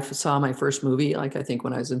 So I saw my first movie, like I think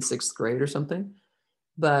when I was in 6th grade or something.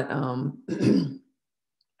 But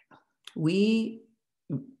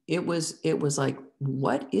it was like,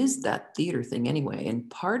 what is that theater thing anyway? And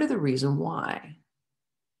part of the reason why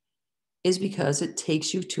is because it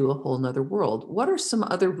takes you to a whole nother world. What are some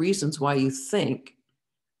other reasons why you think,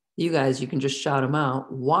 you guys, you can just shout them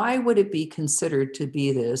out, why would it be considered to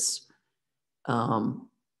be this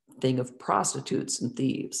thing of prostitutes and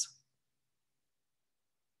thieves.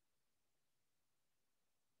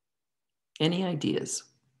 Any ideas?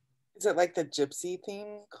 Is it like the gypsy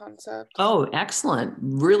theme concept? Oh, excellent.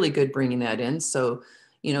 Really good bringing that in. So,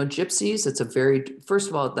 you know, gypsies, it's a very, first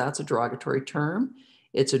of all, that's a derogatory term.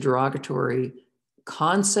 It's a derogatory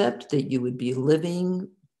concept that you would be living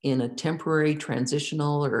in a temporary,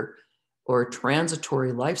 transitional, or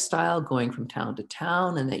transitory lifestyle, going from town to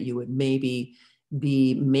town, and that you would maybe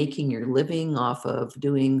be making your living off of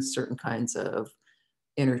doing certain kinds of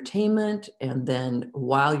entertainment. And then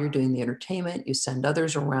while you're doing the entertainment, you send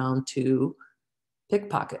others around to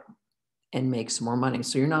pickpocket and make some more money.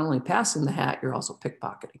 So you're not only passing the hat, you're also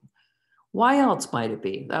pickpocketing. Why else might it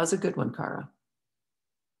be? That was a good one, Cara.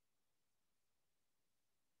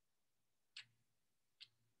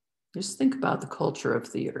 Just think about the culture of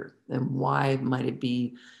theater and why might it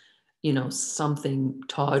be, you know, something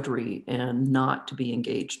tawdry and not to be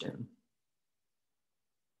engaged in.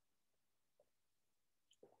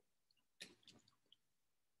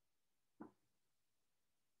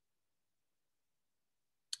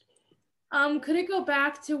 Could it go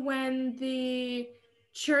back to when the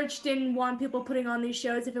church didn't want people putting on these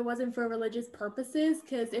shows if it wasn't for religious purposes?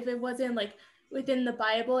 Because if it wasn't like within the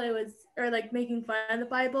Bible, it was, or like making fun of the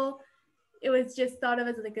Bible, it was just thought of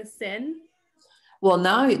as like a sin. Well,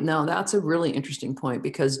 now that's a really interesting point,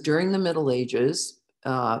 because during the Middle Ages,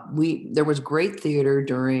 there was great theater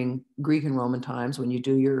during Greek and Roman times. When you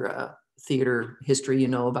do your theater history, you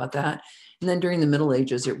know about that. And then during the Middle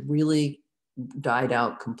Ages, it really died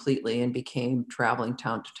out completely and became traveling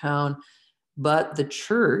town to town. But the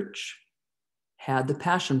church had the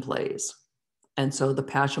passion plays. And so the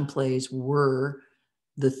passion plays were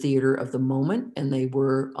the theater of the moment, and they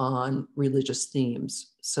were on religious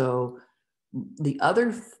themes. So the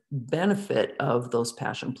other benefit of those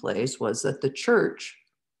passion plays was that the church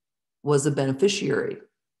was the beneficiary.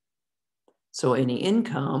 So any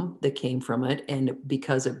income that came from it, and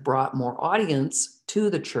because it brought more audience to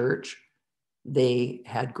the church, they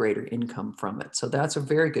had greater income from it. So that's a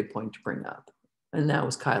very good point to bring up. And that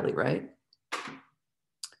was Kylie, right?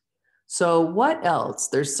 So what else?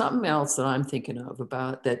 There's something else that I'm thinking of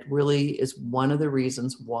about that really is one of the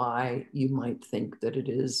reasons why you might think that it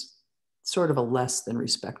is sort of a less than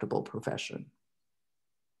respectable profession.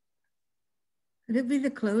 Could it be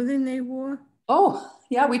the clothing they wore? Oh,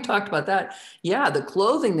 yeah, we talked about that. Yeah, the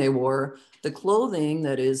clothing they wore, the clothing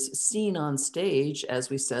that is seen on stage, as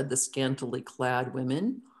we said, the scantily clad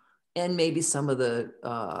women, and maybe some of the,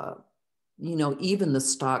 you know, even the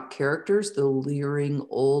stock characters, the leering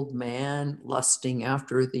old man lusting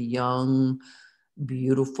after the young,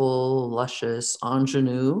 beautiful, luscious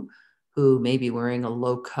ingenue, who may be wearing a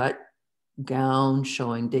low-cut gown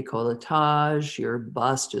showing décolletage, your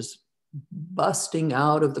bust is busting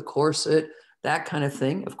out of the corset, that kind of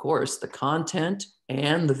thing. Of course, the content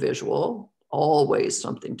and the visual, always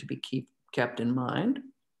something to be kept in mind.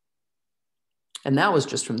 And that was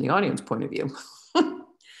just from the audience point of view.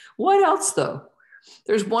 What else though?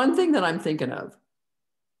 There's one thing that I'm thinking of.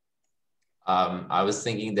 I was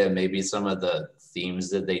thinking that maybe some of the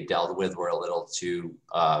themes that they dealt with were a little too,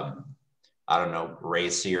 I don't know,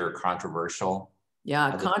 racy or controversial.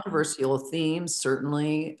 Yeah, controversial themes,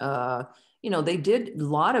 certainly. You know, they did a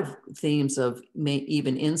lot of themes of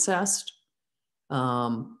even incest.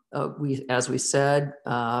 As we said,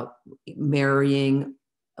 marrying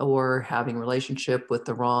or having relationship with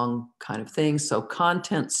the wrong kind of thing. So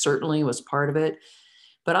content certainly was part of it.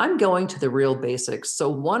 But I'm going to the real basics. So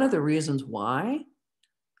one of the reasons why,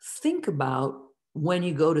 think about when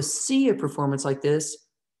you go to see a performance like this,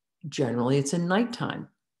 generally it's in nighttime.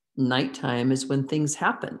 Nighttime is when things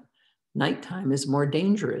happen. Nighttime is more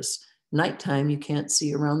dangerous. Nighttime, you can't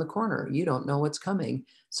see around the corner. You don't know what's coming.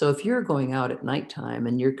 So if you're going out at nighttime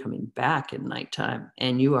and you're coming back at nighttime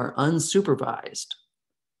and you are unsupervised,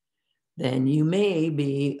 then you may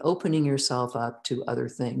be opening yourself up to other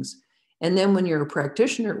things. And then when you're a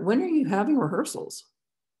practitioner, when are you having rehearsals?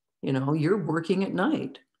 You know, you're working at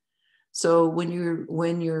night. So when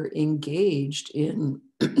you're engaged in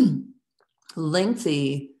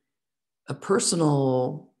lengthy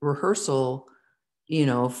personal rehearsal, you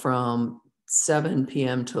know, from 7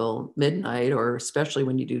 p.m. till midnight, or especially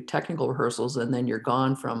when you do technical rehearsals and then you're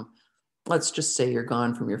gone from, let's just say you're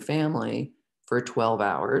gone from your family for 12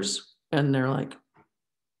 hours. And they're like,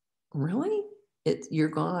 really? You're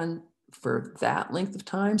gone for that length of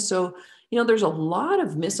time? So, you know, there's a lot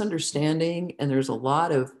of misunderstanding and there's a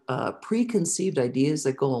lot of preconceived ideas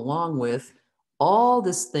that go along with all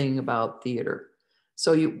this thing about theater.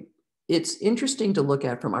 So it's interesting to look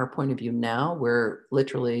at from our point of view now, where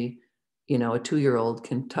literally, you know, a 2-year-old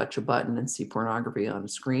can touch a button and see pornography on a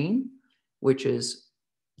screen, which is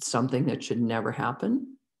something that should never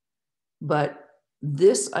happen. But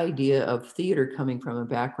this idea of theater coming from a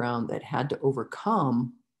background that had to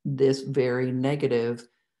overcome this very negative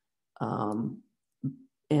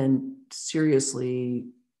and seriously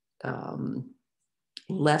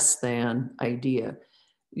less than idea.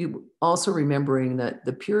 You also remembering that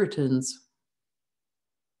the Puritans,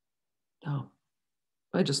 oh,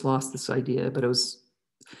 I just lost this idea, but it was,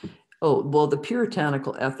 oh, well, the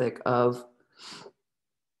puritanical ethic of,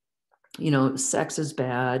 you know, sex is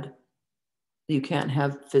bad, you can't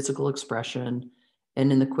have physical expression,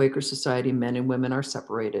 and in the Quaker society, men and women are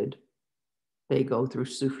separated. They go through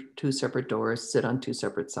 2 separate doors, sit on 2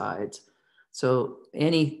 separate sides. So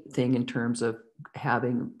anything in terms of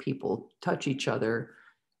having people touch each other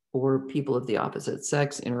or people of the opposite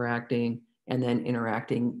sex interacting and then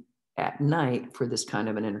interacting at night for this kind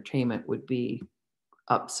of an entertainment would be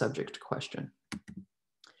up subject to question.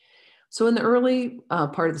 So in the early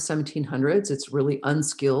part of the 1700s, it's really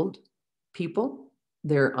unskilled people.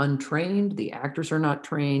 They're untrained. The actors are not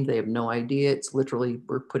trained. They have no idea. It's literally,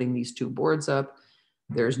 we're putting these 2 boards up.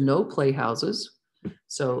 There's no playhouses.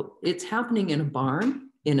 So it's happening in a barn,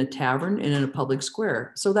 in a tavern, and in a public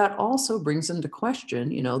square. So that also brings into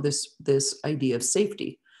question, you know, this idea of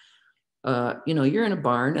safety. You know, you're in a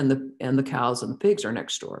barn and the cows and the pigs are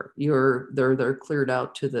next door. They're cleared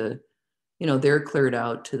out to the, you know, they're cleared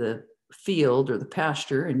out to the field or the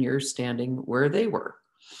pasture, and you're standing where they were.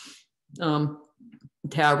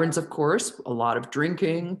 Taverns, of course, a lot of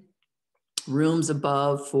drinking, rooms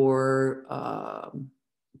above for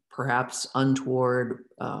perhaps untoward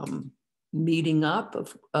meeting up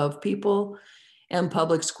of people, and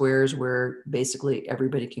public squares where basically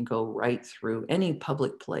everybody can go right through any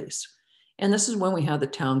public place. And this is when we had the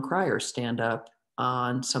town crier stand up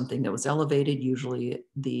on something that was elevated, usually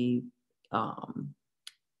the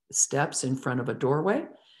steps in front of a doorway,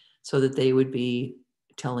 so that they would be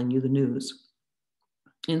telling you the news.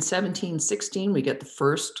 In 1716, we get the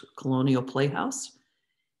first colonial playhouse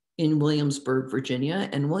in Williamsburg, Virginia,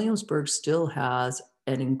 and Williamsburg still has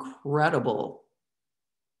an incredible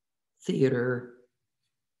theater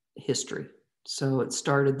history. So it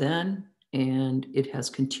started then, and it has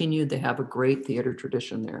continued. They have a great theater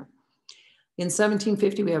tradition there. In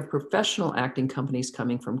 1750, we have professional acting companies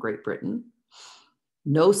coming from Great Britain.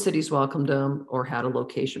 No cities welcomed them or had a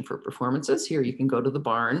location for performances. Here, you can go to the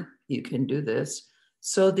barn, you can do this.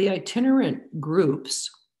 So the itinerant groups,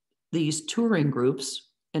 these touring groups,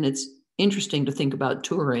 and it's interesting to think about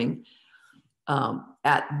touring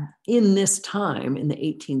in this time in the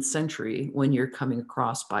 18th century, when you're coming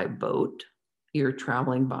across by boat, you're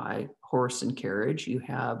traveling by horse and carriage, you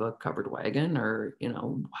have a covered wagon, or, you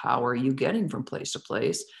know, how are you getting from place to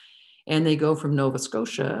place? And they go from Nova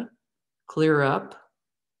Scotia, clear up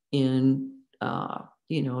in,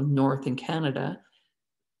 you know, north in Canada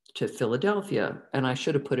to Philadelphia. And I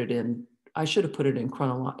should have put it in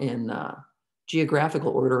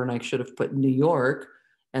geographical order, and I should have put New York,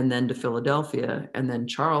 and then to Philadelphia, and then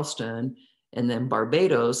Charleston, and then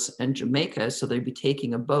Barbados and Jamaica. So they'd be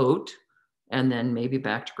taking a boat and then maybe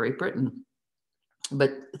back to Great Britain.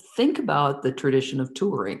 But think about the tradition of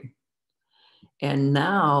touring. And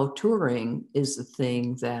now touring is the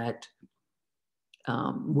thing that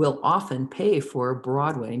will often pay for a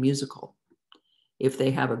Broadway musical. If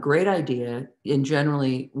they have a great idea, and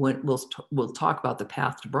generally when we'll talk about the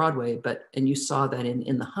path to Broadway, and you saw that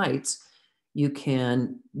in The Heights, you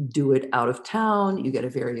can do it out of town, you get a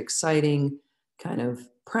very exciting kind of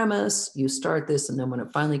premise, you start this, and then when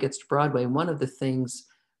it finally gets to Broadway, one of the things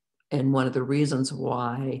and one of the reasons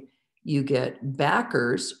why you get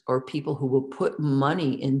backers or people who will put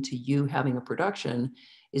money into you having a production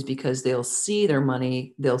is because they'll see their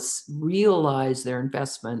money, they'll realize their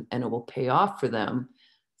investment, and it will pay off for them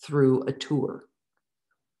through a tour.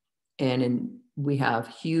 And we have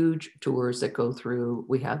huge tours that go through.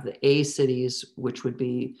 We have the A cities, which would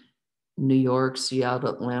be New York, Seattle,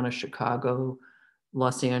 Atlanta, Chicago,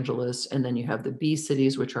 Los Angeles. And then you have the B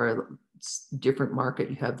cities, which are a different market.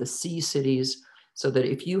 You have the C cities. So that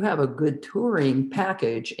if you have a good touring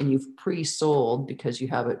package and you've pre-sold because you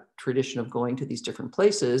have a tradition of going to these different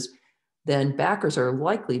places, then backers are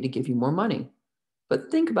likely to give you more money. But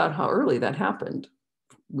think about how early that happened.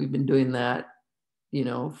 We've been doing that, you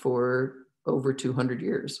know, for over 200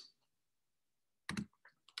 years.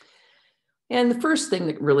 And the first thing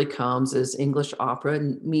that really comes is English opera,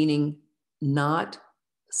 meaning not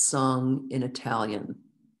sung in Italian,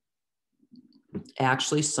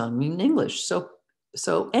 actually sung in English.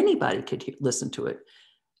 So anybody could listen to it.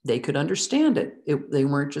 they could understand it. They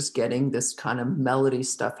weren't just getting this kind of melody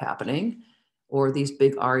stuff happening or these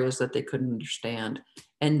big arias that they couldn't understand.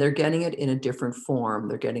 And they're getting it in a different form.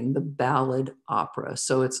 They're getting the ballad opera.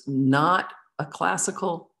 So it's not a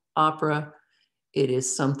classical opera. It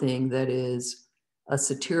is something that is a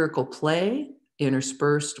satirical play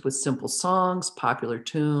interspersed with simple songs, popular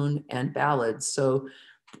tune, and ballads. So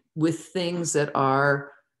with things that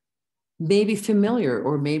are maybe familiar,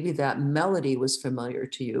 or maybe that melody was familiar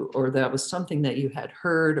to you, or that was something that you had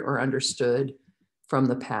heard or understood from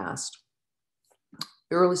the past.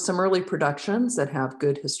 Some early productions that have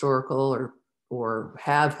good historical or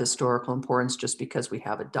have historical importance just because we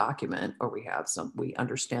have a document or we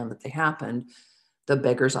understand that they happened. The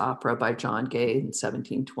Beggar's Opera by John Gay in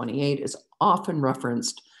 1728 is often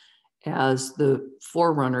referenced as the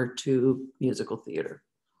forerunner to musical theater.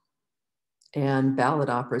 And ballad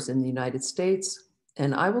operas in the United States.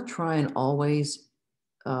 And I will try and always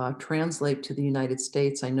translate to the United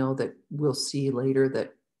States. I know that we'll see later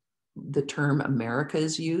that the term America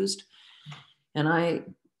is used. And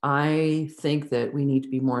I think that we need to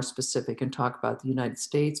be more specific and talk about the United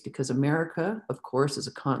States, because America, of course, is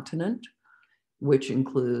a continent, which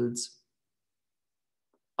includes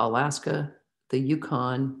Alaska, the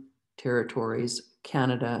Yukon territories,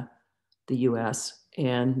 Canada, the US,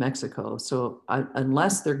 and Mexico. So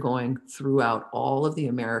unless they're going throughout all of the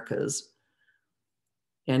Americas,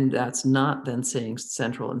 and that's not then saying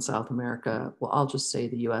Central and South America, well, I'll just say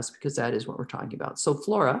the US because that is what we're talking about. So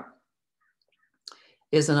Flora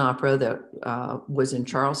is an opera that was in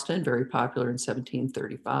Charleston, very popular in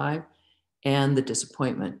 1735, and The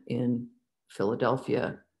Disappointment in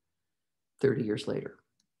Philadelphia 30 years later.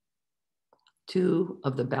 Two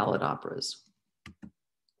of the ballad operas.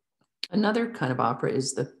 Another kind of opera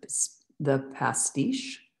is the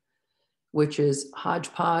pastiche, which is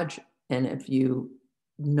hodgepodge. And if you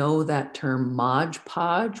know that term Mod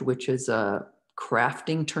Podge, which is a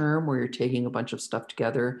crafting term where you're taking a bunch of stuff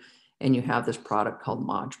together and you have this product called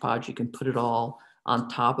Mod Podge, you can put it all on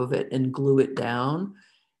top of it and glue it down.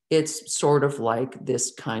 It's sort of like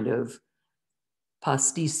this kind of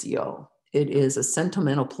pasticcio. It is a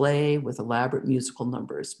sentimental play with elaborate musical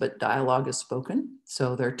numbers, but dialogue is spoken.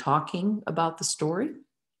 So they're talking about the story.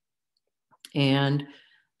 And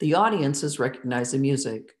the audiences recognize the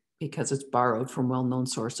music because it's borrowed from well-known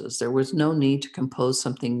sources. There was no need to compose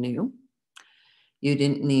something new. You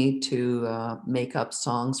didn't need to make up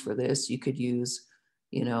songs for this. You could use,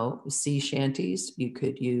 sea shanties. You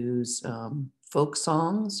could use folk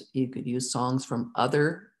songs. You could use songs from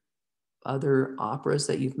other operas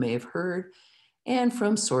that you may have heard, and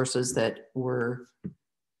from sources that were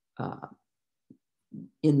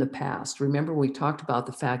in the past. Remember, we talked about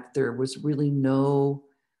the fact that there was really no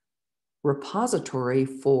repository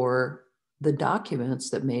for the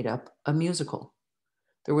documents that made up a musical.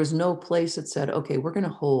 There was no place that said, okay, we're going to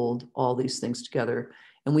hold all these things together.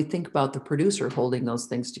 And we think about the producer holding those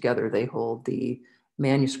things together. They hold the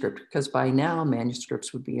manuscript, because by now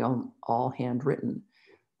manuscripts would be all handwritten.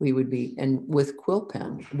 We would be, and with quill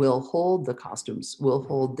pen, we'll hold the costumes, we'll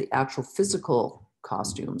hold the actual physical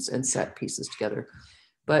costumes and set pieces together.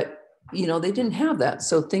 But, they didn't have that.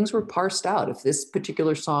 So things were parsed out. If this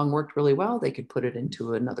particular song worked really well, they could put it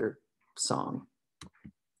into another song.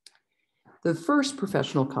 The first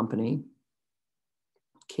professional company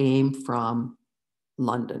came from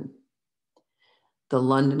London. The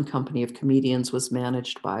London Company of Comedians was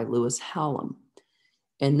managed by Lewis Hallam.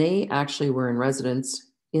 And they actually were in residence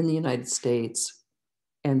in the United States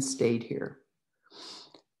and stayed here.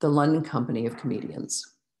 The London Company of Comedians.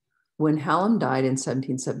 When Hallam died in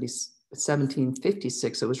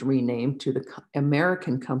 1756, it was renamed to the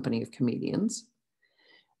American Company of Comedians.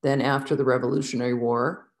 Then after the Revolutionary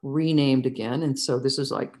War, renamed again. And so this is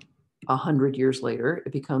like 100 years later,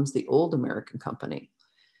 it becomes the Old American Company.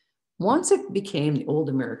 Once it became the Old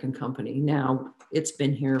American Company, now it's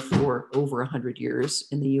been here for over 100 years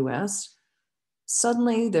in the US,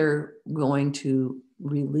 suddenly they're going to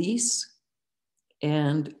release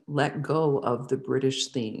and let go of the British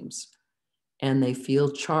themes. And they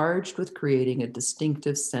feel charged with creating a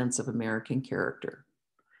distinctive sense of American character.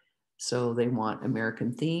 So they want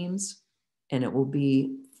American themes, and it will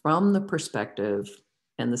be from the perspective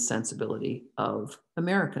and the sensibility of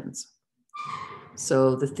Americans.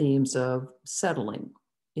 So the themes of settling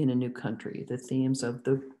in a new country, the themes of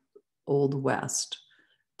the Old West,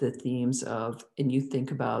 the themes of, and you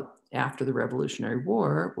think about after the Revolutionary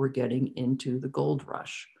War, we're getting into the gold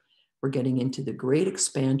rush. We're getting into the great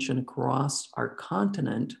expansion across our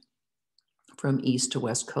continent from east to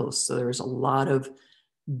west coast. So there's a lot of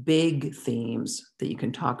big themes that you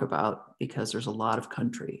can talk about, because there's a lot of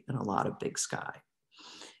country and a lot of big sky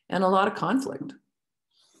and a lot of conflict.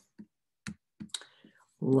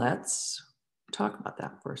 Let's talk about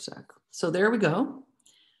that for a sec. So there we go.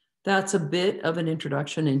 That's a bit of an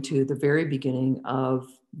introduction into the very beginning of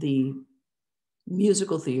the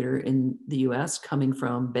musical theater in the US, coming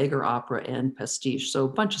from beggar opera and pastiche. So a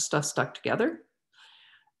bunch of stuff stuck together,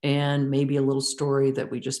 and maybe a little story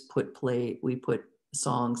that we just put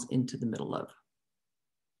songs into the middle of.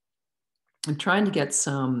 I'm trying to get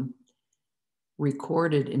some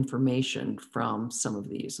recorded information from some of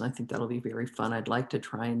these, and I think that'll be very fun. I'd like to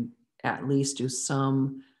try and at least do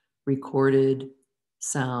some recorded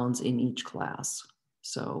sounds in each class.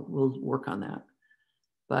 So we'll work on that.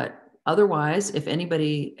 But otherwise, if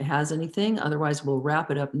anybody has anything, otherwise we'll wrap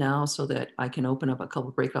it up now so that I can open up a couple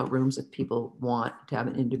breakout rooms if people want to have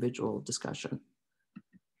an individual discussion.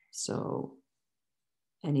 So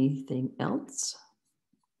anything else?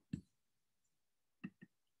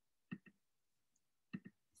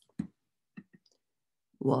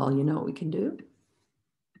 Well, you know what we can do?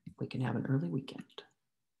 We can have an early weekend.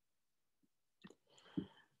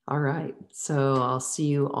 All right, so I'll see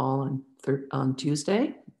you all on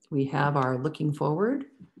Tuesday. We have our looking forward.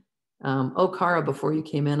 Oh, Cara, before you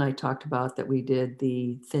came in, I talked about that we did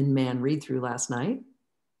the Thin Man read through last night.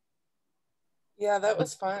 Yeah, that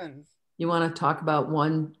was fun. You want to talk about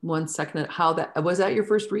one second, how that, was that your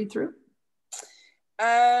first read through?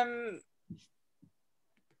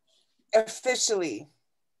 Officially,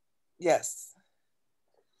 yes.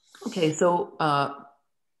 Okay, so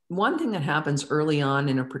one thing that happens early on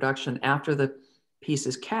in a production after the piece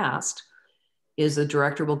is cast is the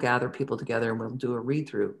director will gather people together and we'll do a read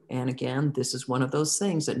through. And again, this is one of those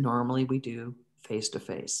things that normally we do face to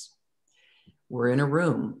face. We're in a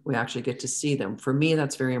room, we actually get to see them. For me,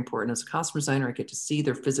 that's very important. As a costume designer, I get to see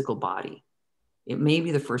their physical body. It may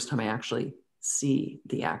be the first time I actually see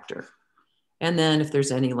the actor. And then if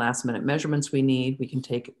there's any last minute measurements we need, we can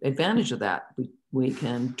take advantage of that. We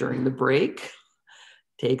can, during the break,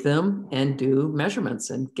 take them and do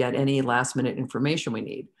measurements and get any last minute information we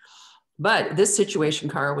need. But this situation,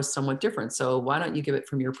 Cara, was somewhat different. So why don't you give it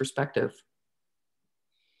from your perspective?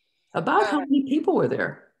 About how many people were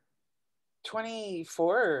there?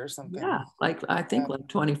 24 or something. Yeah, like I think like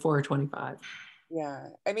 24 or 25. Yeah,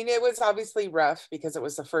 I mean, it was obviously rough because it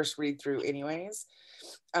was the first read through anyways.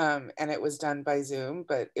 And it was done by Zoom,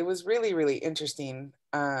 but it was really, really interesting.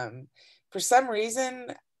 For some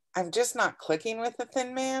reason, I'm just not clicking with the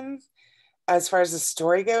Thin Man. As far as the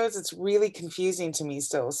story goes, it's really confusing to me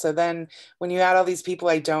still. So then when you add all these people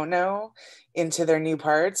I don't know into their new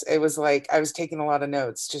parts, it was like I was taking a lot of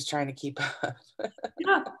notes just trying to keep up.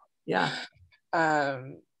 Yeah.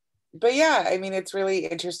 But yeah, I mean, it's really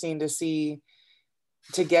interesting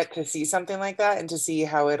to get to see something like that and to see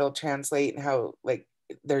how it'll translate and how like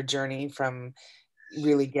their journey from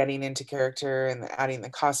really getting into character and adding the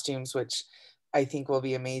costumes, which I think will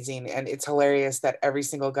be amazing. And it's hilarious that every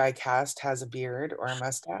single guy cast has a beard or a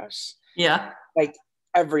mustache. Yeah. Like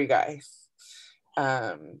every guy.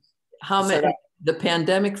 How many, the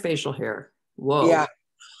pandemic facial hair. Whoa. Yeah.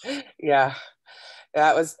 Yeah.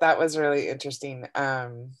 That was really interesting.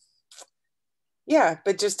 Yeah,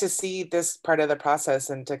 but just to see this part of the process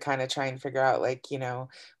and to kind of try and figure out like, you know,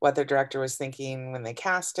 what the director was thinking when they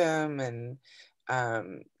cast him and,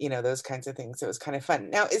 you know, those kinds of things. It was kind of fun.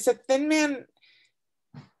 Now, is a Thin Man,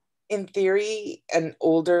 in theory, an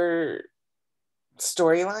older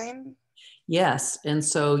storyline? Yes, and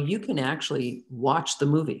so you can actually watch the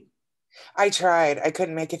movie. I tried. I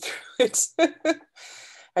couldn't make it through it.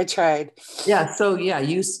 I tried. Yeah, so yeah,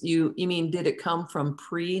 you mean, did it come from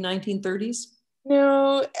pre-1930s?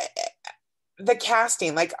 No, the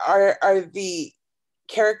casting, like are the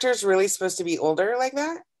characters really supposed to be older like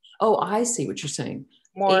that? Oh, I see what you're saying.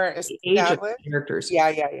 More age established of characters.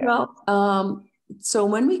 Yeah. Well, so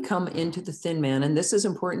when we come into the Thin Man, and this is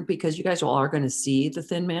important because you guys all are going to see the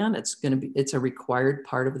Thin Man. It's a required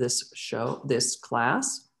part of this show, this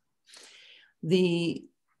class. The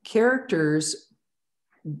characters,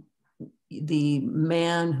 the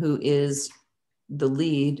man who is the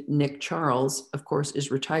lead, Nick Charles, of course,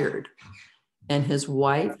 is retired. And his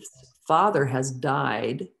wife's father has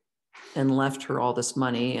died and left her all this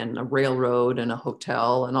money and a railroad and a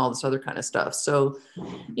hotel and all this other kind of stuff. So,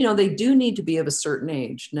 you know, they do need to be of a certain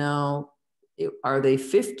age. Now, are they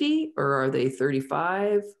 50 or are they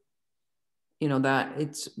 35? You know, that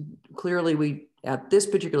it's clearly at this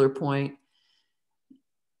particular point,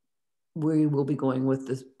 we will be going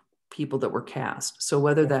with people that were cast. So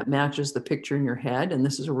whether that matches the picture in your head, and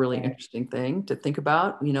this is a really interesting thing to think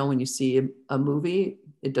about, you know, when you see a movie,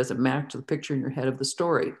 it doesn't match the picture in your head of the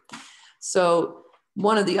story. So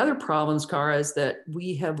one of the other problems, Cara, is that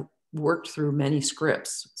we have worked through many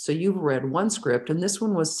scripts. So you've read one script, and this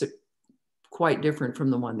one was quite different from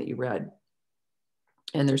the one that you read.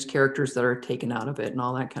 And there's characters that are taken out of it and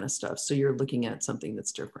all that kind of stuff. So you're looking at something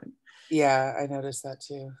that's different. Yeah, I noticed that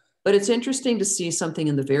too. But it's interesting to see something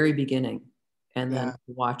in the very beginning and then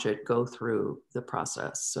watch it go through the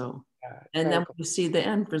process. So, and then when you see the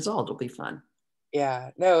end result, it'll be fun.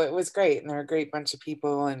 Yeah, no, it was great. And they're a great bunch of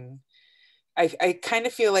people. And I kind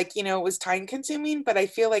of feel like, you know, it was time consuming, but I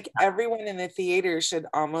feel like everyone in the theater should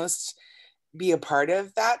almost be a part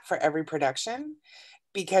of that for every production,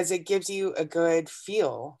 because it gives you a good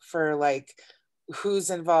feel for like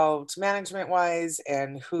who's involved management wise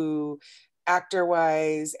and who actor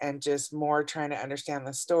wise, and just more trying to understand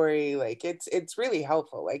the story. Like it's really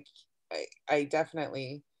helpful. Like I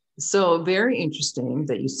definitely. So very interesting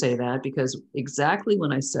that you say that, because exactly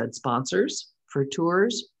when I said sponsors for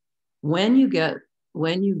tours, when you get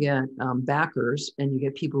backers and you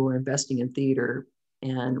get people who are investing in theater,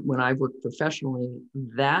 and when I've worked professionally,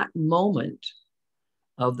 that moment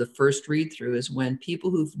of the first read through is when people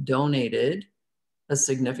who've donated a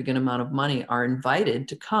significant amount of money are invited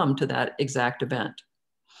to come to that exact event.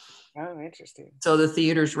 Oh, interesting. So the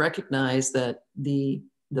theaters recognize that the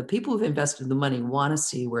people who've invested the money want to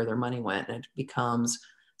see where their money went, and it becomes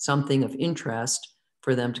something of interest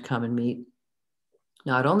for them to come and meet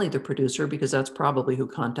not only the producer, because that's probably who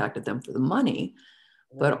contacted them for the money,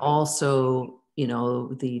 but also, you know,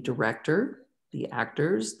 the director, the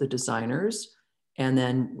actors, the designers. And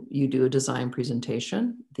then you do a design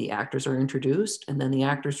presentation, the actors are introduced, and then the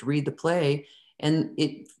actors read the play. And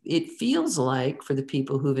it feels like, for the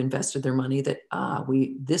people who've invested their money, that,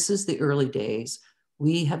 this is the early days.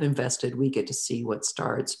 We have invested, we get to see what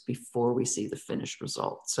starts before we see the finished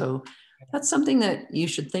result. So that's something that you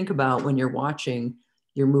should think about when you're watching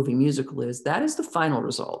your movie musical, is that is the final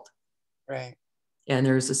result. Right. And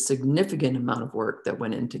there's a significant amount of work that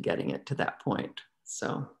went into getting it to that point.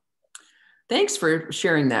 So thanks for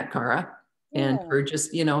sharing that, Cara, and for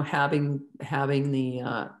just, you know, having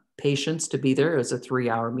the patience to be there. It was a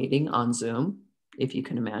 3-hour meeting on Zoom, if you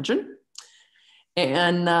can imagine.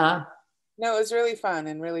 And no, it was really fun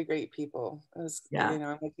and really great people. It was, you know,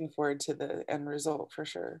 I'm looking forward to the end result for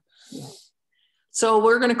sure. Yeah. So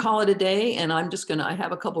we're going to call it a day, and I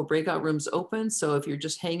have a couple breakout rooms open. So if you're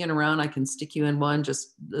just hanging around, I can stick you in one.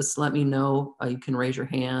 Just let me know. You can raise your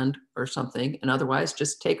hand or something. And otherwise,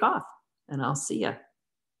 just take off, and I'll see you.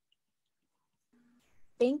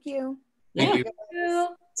 Thank you. Thank you.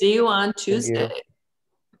 See you on Tuesday.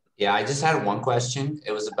 Yeah, I just had one question.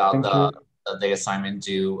 It was about the assignment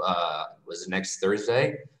due was next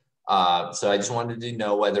Thursday. So I just wanted to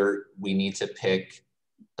know whether we need to pick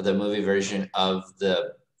the movie version of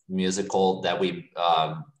the musical that we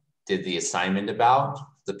did the assignment about,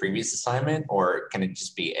 the previous assignment, or can it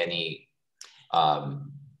just be any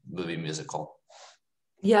movie musical?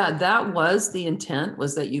 Yeah, that was the intent,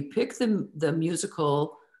 was that you pick the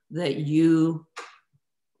musical that you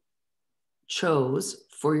chose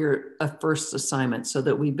for your first assignment, so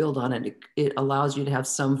that we build on it. It allows you to have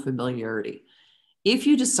some familiarity. If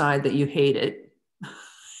you decide that you hate it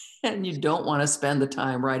and you don't want to spend the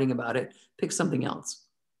time writing about it, pick something else.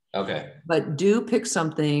 Okay. But do pick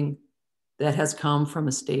something that has come from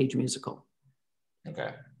a stage musical.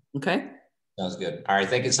 Okay. Okay. Sounds good. All right.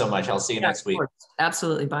 Thank you so much. I'll see you next week.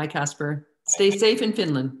 Absolutely. Bye, Casper. Stay safe in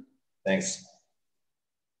Finland. Thanks.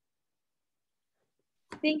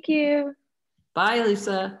 Thank you. Bye,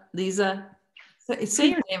 Lisa. Say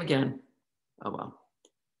your name again. Oh, well.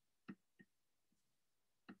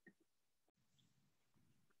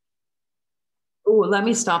 Oh, let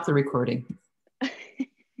me stop the recording.